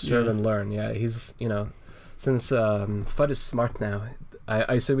I can observe and learn. Yeah, he's since Fudd is smart now,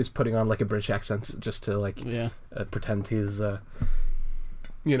 I assume he's putting on like a British accent just to like pretend he's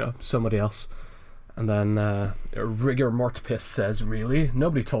somebody else. And then Rigor Mortis says, really?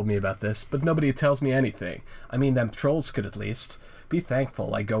 Nobody told me about this, but nobody tells me anything. I mean, them trolls could at least. Be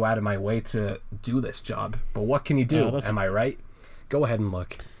thankful I go out of my way to do this job. But what can you do? Am I right? Go ahead and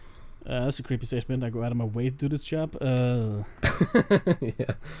look. That's a creepy statement. I go out of my way to do this job. Yeah.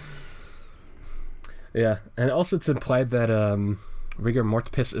 Yeah, and also it's implied that Rigor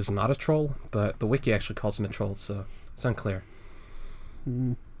Mortis is not a troll, but the wiki actually calls him a troll, so it's unclear.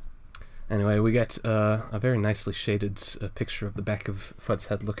 Anyway, we get a very nicely shaded picture of the back of Fudd's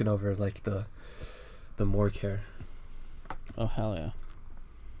head looking over like the morgue here. Oh, hell yeah.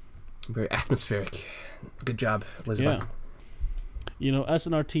 Very atmospheric. Good job, Elizabeth. Yeah. As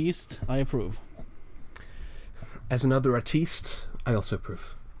an artiste, I approve. As another artiste, I also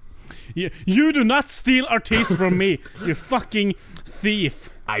approve. You do not steal artiste from me, you fucking thief.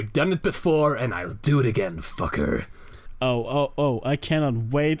 I've done it before, and I'll do it again, fucker. Oh, I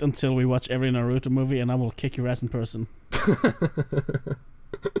cannot wait until we watch every Naruto movie, and I will kick your ass in person.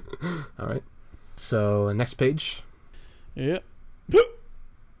 Alright. So, next page. Yeah.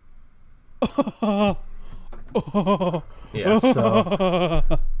 Yeah, so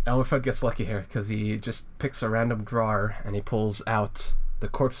Elmer Fudd gets lucky here, because he just picks a random drawer, and he pulls out the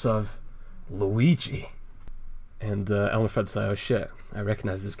corpse of Luigi. And Elmer Fudd says, oh shit, I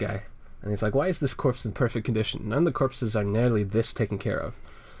recognize this guy. And he's like, why is this corpse in perfect condition? None of the corpses are nearly this taken care of.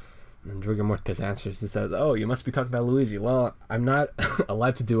 And Rigor Mortis answers, he says, oh, you must be talking about Luigi. Well, I'm not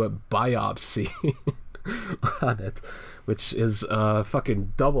allowed to do a biopsy on it, which is a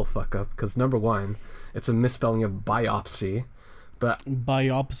fucking double fuck up, because number one, it's a misspelling of biopsy, but...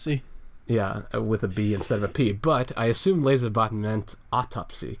 Biopsy? Yeah, with a B instead of a P. But I assume Laserbot meant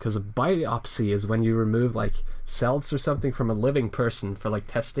autopsy, because a biopsy is when you remove like cells or something from a living person for like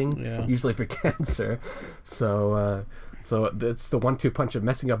testing, usually for cancer. So it's the 1-2 punch of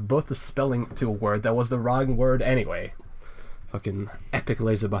messing up both the spelling to a word that was the wrong word anyway. Fucking epic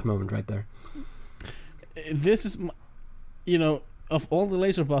Laserbot moment right there. This is, of all the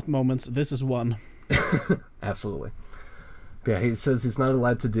Laserbot moments, this is one. Absolutely. Yeah, he says he's not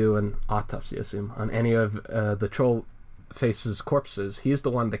allowed to do an autopsy, I assume, on any of the troll face's corpses. He's the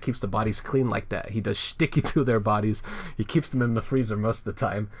one that keeps the bodies clean like that. He does sticky to their bodies. He keeps them in the freezer most of the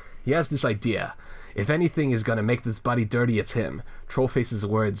time. He has this idea. If anything is going to make this body dirty, it's him. Trollface's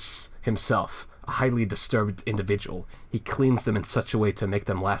words himself. a highly disturbed individual. He cleans them in such a way to make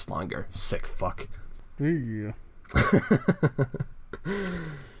them last longer. Sick fuck. Yeah.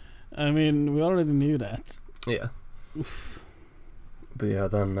 I mean, we already knew that. Yeah. But yeah,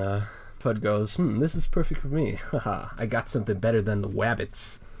 then Fudd goes, this is perfect for me. Haha, I got something better than the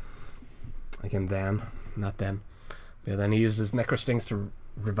wabbits. Again, Dan, not them. But yeah, then he uses Necrostings to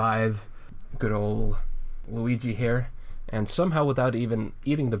revive good old Luigi here. And somehow, without even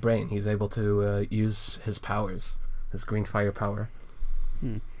eating the brain, he's able to use his powers. His green fire power.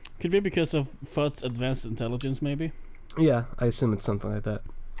 Could be because of Fudd's advanced intelligence, maybe? Yeah, I assume it's something like that.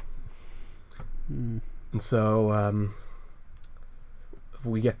 And so,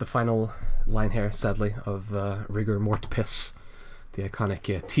 we get the final line here, sadly, of Rigor Mortis, the iconic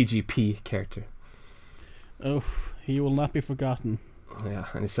TGP character. Oh, he will not be forgotten. Yeah,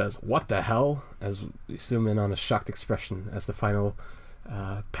 and he says, "What the hell?" as we zoom in on a shocked expression as the final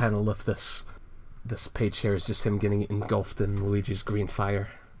panel of this page here is just him getting engulfed in Luigi's green fire.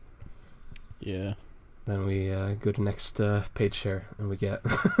 Yeah. Then we go to next page here, and we get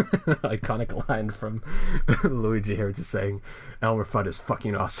iconic line from Luigi here, just saying, "Elmer Fudd is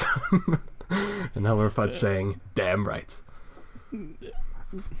fucking awesome," and Elmer Fudd saying, "Damn right."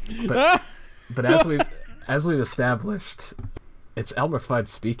 But as we've established, it's Elmer Fudd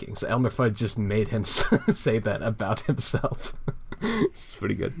speaking, so Elmer Fudd just made him say that about himself. It's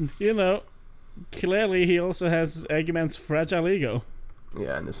pretty good. You know, clearly he also has Eggman's fragile ego.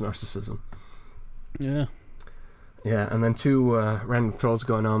 Yeah, and his narcissism. Yeah. Yeah, and then two random trolls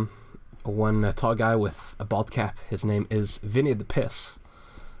going on. One tall guy with a bald cap. His name is Vinny the Piss.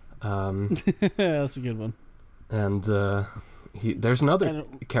 That's a good one. And there's another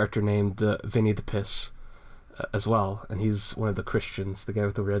character named Vinny the Piss as well, and he's one of the Christians, the guy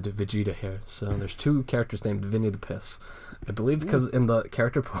with the red Vegeta hair. So there's two characters named Vinny the Piss. I believe because in the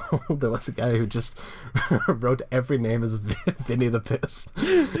character poll there was a guy who just wrote every name as Vinny the Piss.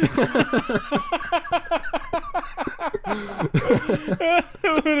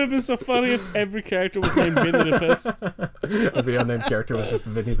 It would have been so funny if every character was named Vinny the Piss. Every unnamed character was just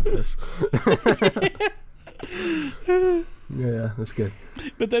Vinny the Piss. Yeah, that's good.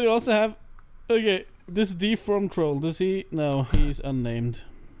 But then you also have, this deformed troll, does he? No, he's unnamed.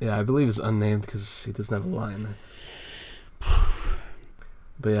 Yeah, I believe he's unnamed because he doesn't have a line.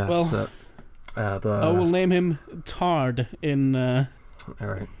 But yeah, well, so I will name him Tard in...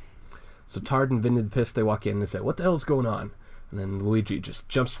 Alright. So Tard and Vinny the Piss, they walk in and say, "What the hell's going on?" And then Luigi just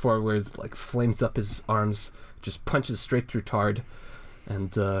jumps forward, like flames up his arms, just punches straight through Tard.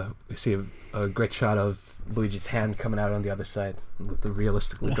 And we see a great shot of Luigi's hand coming out on the other side with the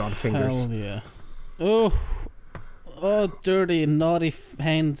realistically drawn fingers. Hell yeah. Oh, dirty, naughty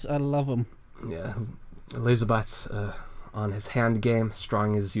hands. I love them. Yeah, Laserbot on his hand game,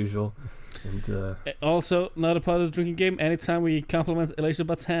 strong as usual. And also, not a part of the drinking game. Anytime we compliment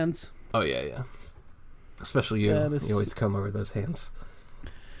Laserbot's hands. Oh yeah. Especially you. You always come over those hands.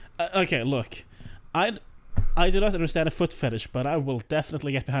 Okay, look. I do not understand a foot fetish, but I will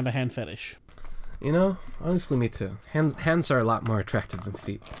definitely get behind a hand fetish. You know, honestly, me too. Hands are a lot more attractive than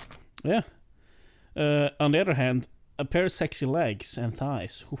feet. Yeah. On the other hand, a pair of sexy legs and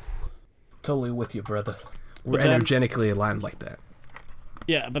thighs. Oof. Totally with you, brother. We're energetically aligned like that.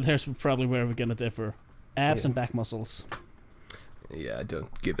 Yeah, but here's probably where we're gonna differ. Abs and back muscles. Yeah, I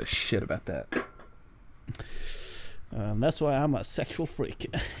don't give a shit about that. That's why I'm a sexual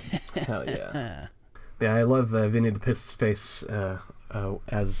freak. Hell yeah. Yeah, I love Vinny the Piss's face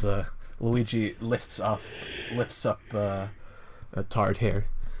as Luigi lifts up Tard hair.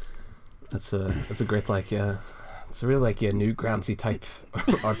 That's a great it's really like a new Groundsy type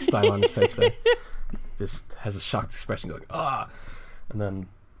art style on his face there. Just has a shocked expression going and then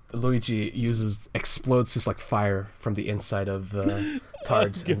Luigi explodes just like fire from the inside of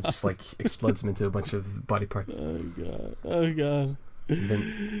Tard and just like explodes him into a bunch of body parts. Oh god.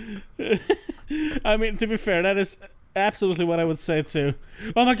 Then, I mean, to be fair, that is absolutely what I would say too.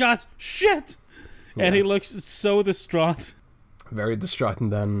 Oh my god, shit! Yeah. And he looks so distraught. Very distraught,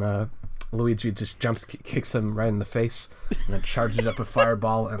 and then Luigi just jumps, kicks him right in the face, and then charges up a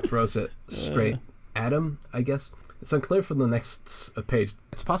fireball and throws it straight at him, I guess. It's unclear from the next page.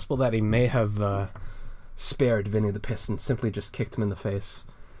 It's possible that he may have spared Vinny the Piss and simply just kicked him in the face.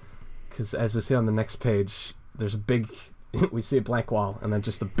 Because as we see on the next page, there's a big... we see a blank wall, and then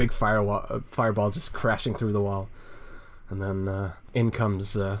just a big fireball just crashing through the wall. And then in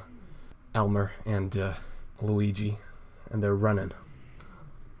comes Elmer and Luigi, and they're running.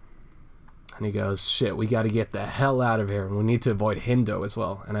 And he goes, "Shit, we gotta get the hell out of here, and we need to avoid Hindo as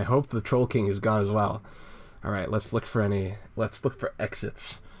well. And I hope the Troll King is gone as well. Alright, let's look for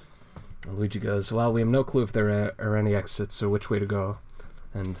exits." And Luigi goes, well, we have no clue if there are any exits or which way to go.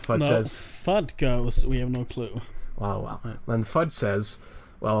 And Fudd says... Fudd goes, we have no clue. Wow. And Fudd says,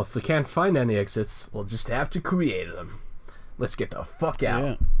 well, if we can't find any exits, we'll just have to create them. Let's get the fuck out.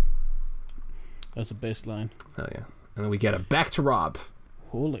 Yeah. That's a baseline. Oh, yeah. And then we get it back to Rob.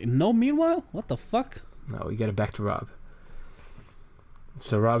 Holy... No, meanwhile? What the fuck? No, we get it back to Rob.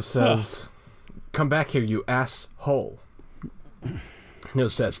 So Rob says, come back here, you asshole. Neo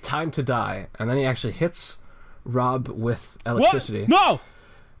says, time to die. And then he actually hits Rob with electricity. What? No!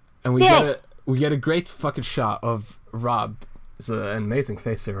 And we get a great fucking shot of Rob. It's an amazing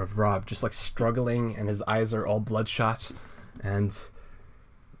face here of Rob, just like struggling, and his eyes are all bloodshot. And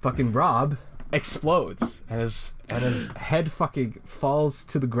fucking Rob explodes, and his head fucking falls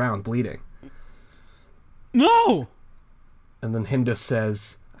to the ground, bleeding. No! And then Hindo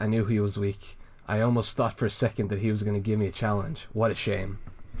says, I knew he was weak. I almost thought for a second that he was going to give me a challenge. What a shame.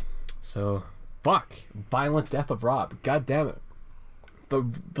 So, fuck. Violent death of Rob. God damn it.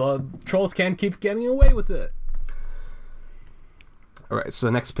 The trolls can't keep getting away with it. Alright, so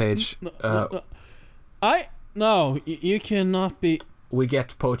next page. No. You cannot be... We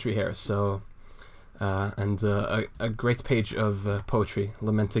get poetry here, so... a great page of poetry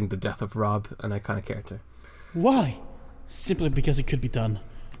lamenting the death of Rob, an iconic character. Why? Simply because it could be done.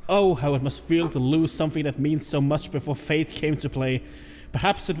 Oh, how it must feel to lose something that means so much before fate came to play.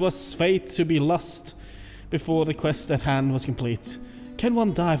 Perhaps it was fate to be lost before the quest at hand was complete. Can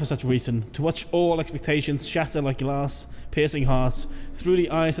one die for such reason? To watch all expectations shatter like glass, piercing hearts, through the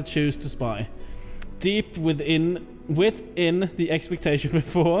eyes that choose to spy. Deep within the expectation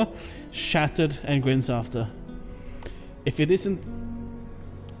before, shattered and grins after. If it isn't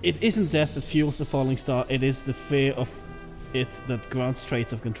death that fuels the falling star, it is the fear of it that grants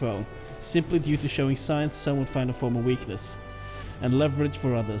traits of control, simply due to showing signs some would find a form of weakness, and leverage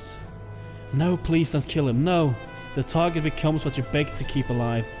for others. No, please don't kill him, no! The target becomes what you beg to keep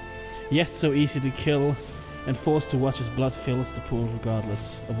alive, yet so easy to kill, and forced to watch as blood fills the pool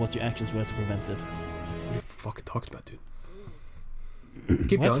regardless of what your actions were to prevent it. What are you fucking talking about, dude?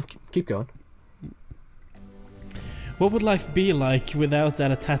 Keep going. What would life be like without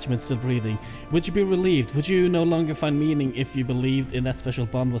that attachment still breathing? Would you be relieved? Would you no longer find meaning if you believed in that special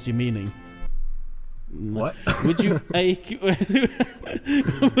bond was your meaning? What? Would you ache...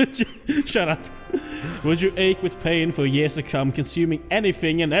 Shut up. Would you ache with pain for years to come, consuming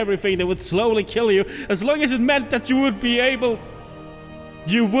anything and everything that would slowly kill you, as long as it meant that you would able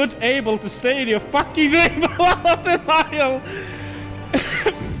to stay in your fucking rainbow of denial?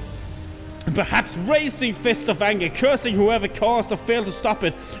 Perhaps raising fists of anger, cursing whoever caused or failed to stop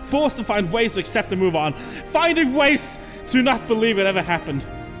it, forced to find ways to accept and move on, finding ways to not believe it ever happened.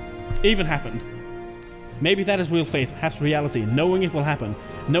 Even happened. Maybe that is real fate, perhaps reality, knowing it will happen,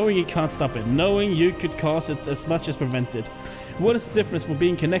 knowing you can't stop it, knowing you could cause it as much as prevent it. What is the difference from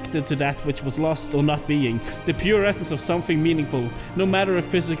being connected to that which was lost or not being? The pure essence of something meaningful, no matter if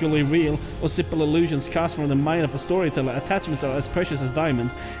physically real or simple illusions cast from the mind of a storyteller. Attachments are as precious as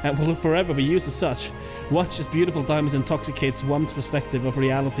diamonds and will forever be used as such. Watch as beautiful diamonds intoxicates one's perspective of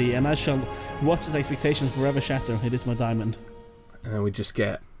reality, and I shall watch as expectations forever shatter. It is my diamond. And then we just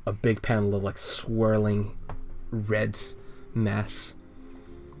get a big panel of like swirling red mass.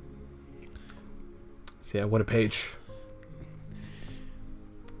 So yeah, what a page.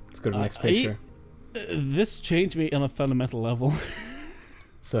 Let's go to the next page here. This changed me on a fundamental level.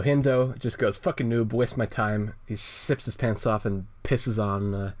 So Hindo just goes, fucking noob, waste my time. He sips his pants off and pisses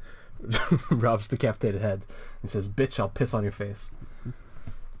on Rob's decapitated head. He says, bitch, I'll piss on your face.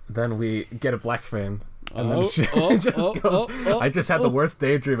 Then we get a black frame. And then it just goes, I just had the worst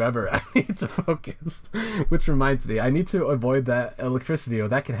daydream ever. I need to focus. Which reminds me, I need to avoid that electricity, or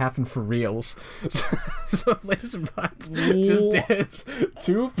that can happen for reals. So Laserbots just did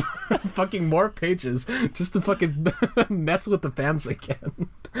 2 fucking more pages just to fucking mess with the fans again.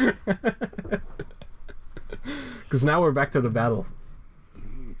 Because now we're back to the battle.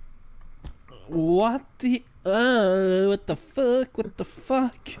 What the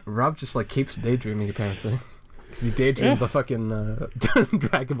fuck? Rob just like keeps daydreaming apparently. Because he daydreamed the fucking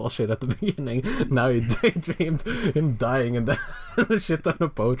Dragon Ball shit at the beginning. Now he daydreamed him dying and the shit ton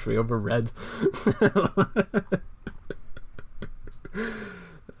of poetry over red.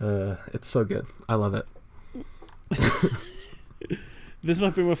 It's so good. I love it. This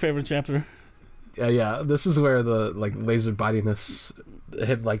might be my favorite chapter. Yeah, this is where the like laser bodiness,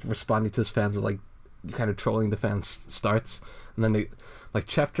 him like responding to his fans and like kind of trolling the fans starts, and then they like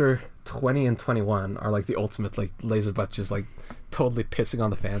chapter 20 and 21 are like the ultimate like Laserbot just like totally pissing on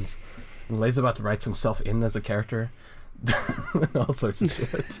the fans. And Laserbot writes himself in as a character all sorts of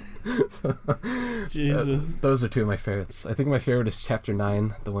shit. So, Jesus. those are two of my favorites. I think my favorite is chapter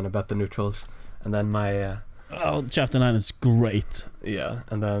 9, the one about the neutrals, and then my Oh, chapter 9 is great.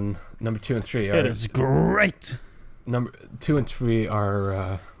 and then number 2 and 3 are It is great. number 2 and 3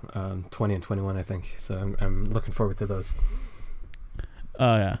 are 20 and 21, I think. So I'm looking forward to those.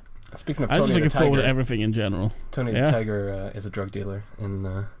 Oh yeah. Speaking of I'm just Tony the looking forward to Tiger, everything in general. Tony Yeah. the Tiger is a drug dealer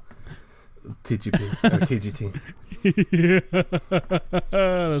in TGP or TGT.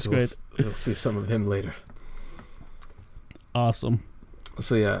 That's So great. We'll see some of him later. Awesome.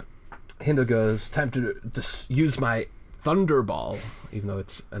 So yeah, Hindo goes, time to just use my Thunder Ball, even though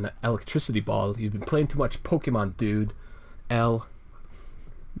it's an electricity ball. You've been playing too much Pokemon, dude. L.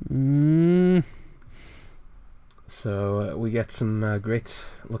 So we get some great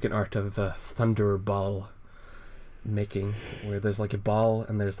looking art of Thunder Ball making, where there's like a ball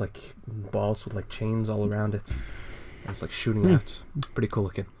and there's like balls with like chains all around it. And it's like shooting out. Pretty cool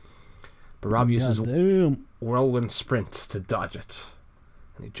looking. But Rob uses Goddamn. Whirlwind Sprint to dodge it.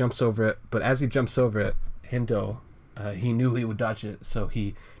 And he jumps over it, but as he jumps over it, Hindo, he knew he would dodge it, so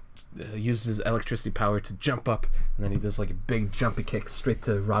he uses his electricity power to jump up, and then he does like a big jumpy kick straight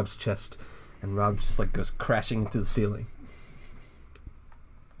to Rob's chest, and Rob just like goes crashing into the ceiling.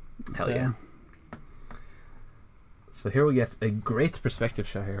 Hell yeah. Damn. So here we get a great perspective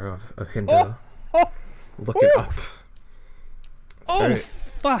shot here of Hindo looking up. It's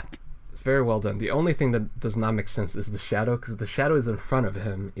Fuck. It's very well done. The only thing that does not make sense is the shadow, because the shadow is in front of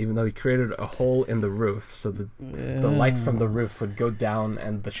him, even though he created a hole in the roof, so the light from the roof would go down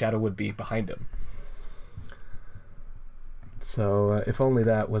and the shadow would be behind him. So if only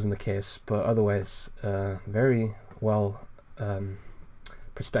that wasn't the case, but otherwise, very well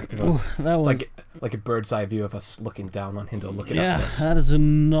perspective of That was like a bird's eye view of us looking down on Hindo, looking up yeah. at us. That is a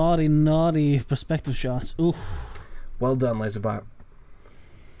naughty perspective shot. Ooh. Well done, Laserbot.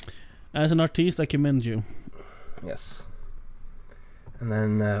 As an artist, I commend you. Yes. And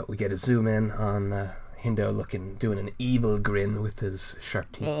then we get a zoom in on Hindo doing an evil grin with his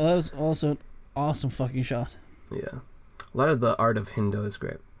sharp teeth. Well, that was also an awesome fucking shot. Yeah. A lot of the art of Hindo is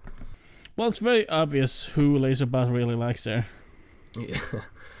great. Well, it's very obvious who Laserbot really likes there. Yeah.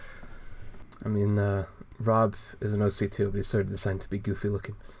 I mean, Rob is an OC too, but he's sort of designed to be goofy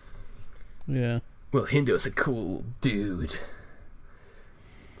looking. Yeah. Well, Hindo's a cool dude.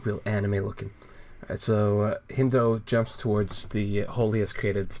 Real anime looking. Alright, so Hindo jumps towards the hole he has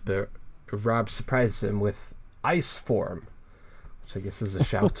created, but Rob surprises him with ice form, which I guess is a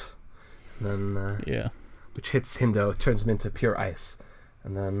shout. And then, Yeah. which hits Hindo, turns him into pure ice.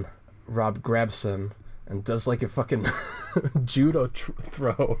 And then Rob grabs him and does like a fucking judo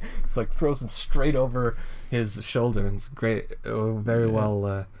throw. It's like throws him straight over his shoulder. And it's great, very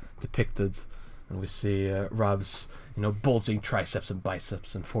well depicted. And we see Rob's, bulging triceps and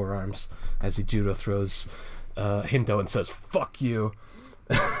biceps and forearms as he judo throws Hindo and says, "Fuck you."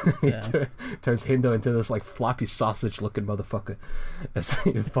 He turns Hindo into this like floppy sausage-looking motherfucker as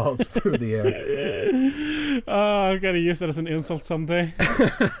he falls through the air. Oh, I gotta use that as an insult someday.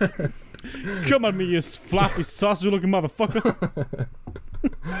 Come at me, you floppy sausage-looking motherfucker.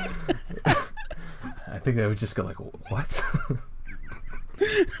 I think they would just go like, "What?"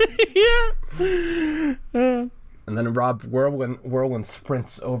 Yeah. And then Rob whirlwind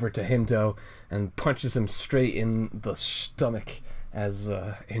sprints over to Hindo and punches him straight in the stomach as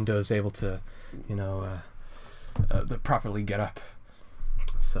Hindo is able to, properly get up.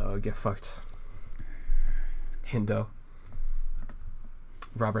 So get fucked. Hindo.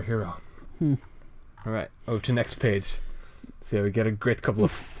 Robber hero. Alright, over to next page. So we get a great couple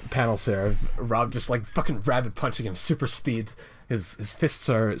of panels there of Rob just like fucking rabbit punching him super speed. His fists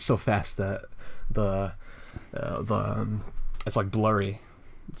are so fast that it's like blurry,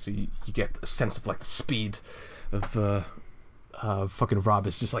 so you get a sense of like the speed of fucking Rob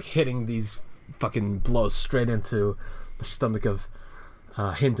is just like hitting these fucking blows straight into the stomach of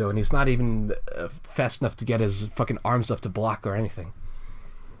Hindo, and he's not even fast enough to get his fucking arms up to block or anything.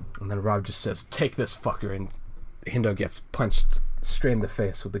 And then Rob just says, "Take this, fucker," and Hindo gets punched straight in the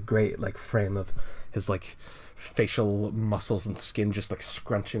face with a great like frame of his like facial muscles and skin just like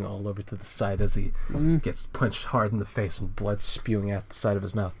scrunching all over to the side as he gets punched hard in the face and blood spewing out the side of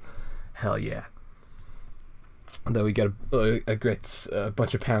his mouth. Hell yeah. And then we get a great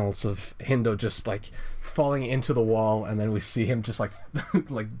bunch of panels of Hindo just like falling into the wall, and then we see him just like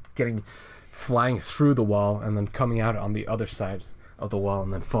like flying through the wall and then coming out on the other side of the wall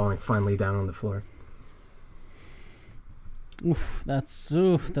and then falling finally down on the floor. That's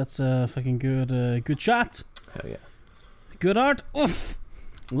a fucking good shot. Hell yeah. Good art. Oof.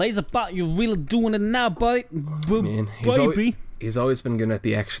 Laserbot, you're really doing it now, buddy. Man, he's always been good at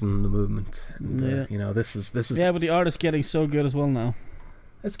the action and the movement. And, you know, this is. Yeah, but the art is getting so good as well now.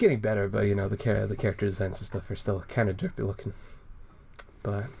 It's getting better, but you know the character designs and stuff are still kind of derpy looking.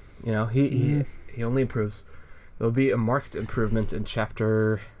 But you know he only improves. There'll be a marked improvement in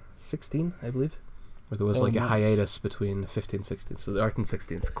chapter 16, I believe, where there was a hiatus between 15 and 16. So the art in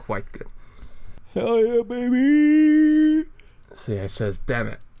 16 is quite good. Hell yeah, baby! So yeah, it says, "Damn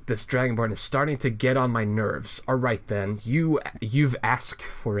it, this Dragonborn is starting to get on my nerves. All right then, you've asked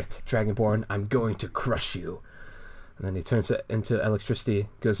for it, Dragonborn. I'm going to crush you." And then he turns it into electricity,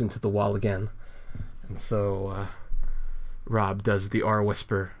 goes into the wall again, and so Rob does the R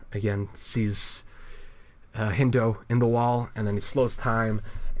whisper again, sees Hindo in the wall, and then he slows time,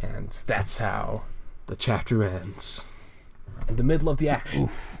 and that's how the chapter ends. In the middle of the action.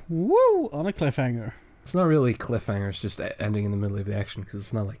 Oof. Woo! On a cliffhanger. It's not really cliffhanger, it's just ending in the middle of the action, because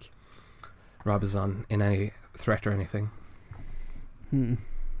it's not like Rob is in any threat or anything. Are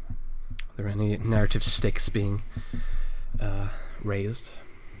there any narrative stakes being raised?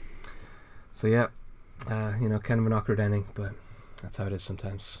 So yeah, you know, kind of an awkward ending, but that's how it is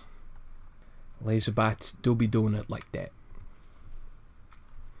sometimes. Laserbots do be doing it like that.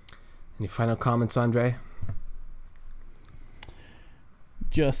 Any final comments, Andre?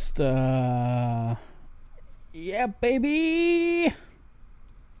 Just, yeah, baby!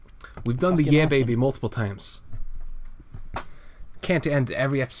 We've done the yeah, baby multiple times. Can't end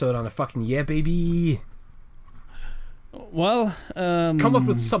every episode on a fucking yeah, baby. Well, come up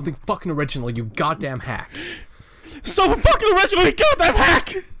with something fucking original, you goddamn hack. So fucking original, you goddamn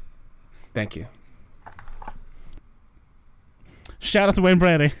hack! Thank you. Shout out to Wayne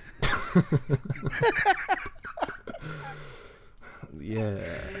Brady. Yeah.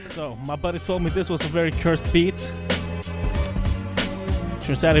 So, my buddy told me this was a very cursed beat.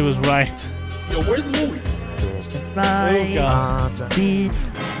 Turns out he was right. Yo, where's Louie? Oh god.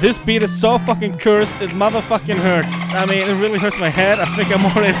 This beat is so fucking cursed, it motherfucking hurts. I mean, it really hurts my head. I think I'm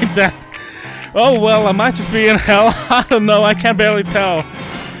already dead. Oh well, I might just be in hell. I don't know, I can barely tell.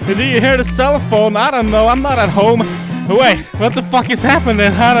 Do you hear the cell phone? I don't know, I'm not at home. Wait, what the fuck is happening?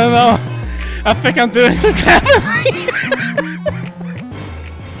 I don't know. I think I'm doing some traveling.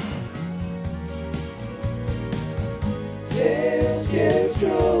 Tales get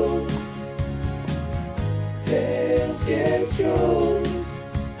strong. Tales get strong.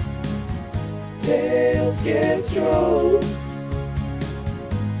 Tales get strong.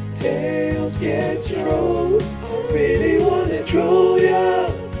 Tales get strong. I really wanna draw.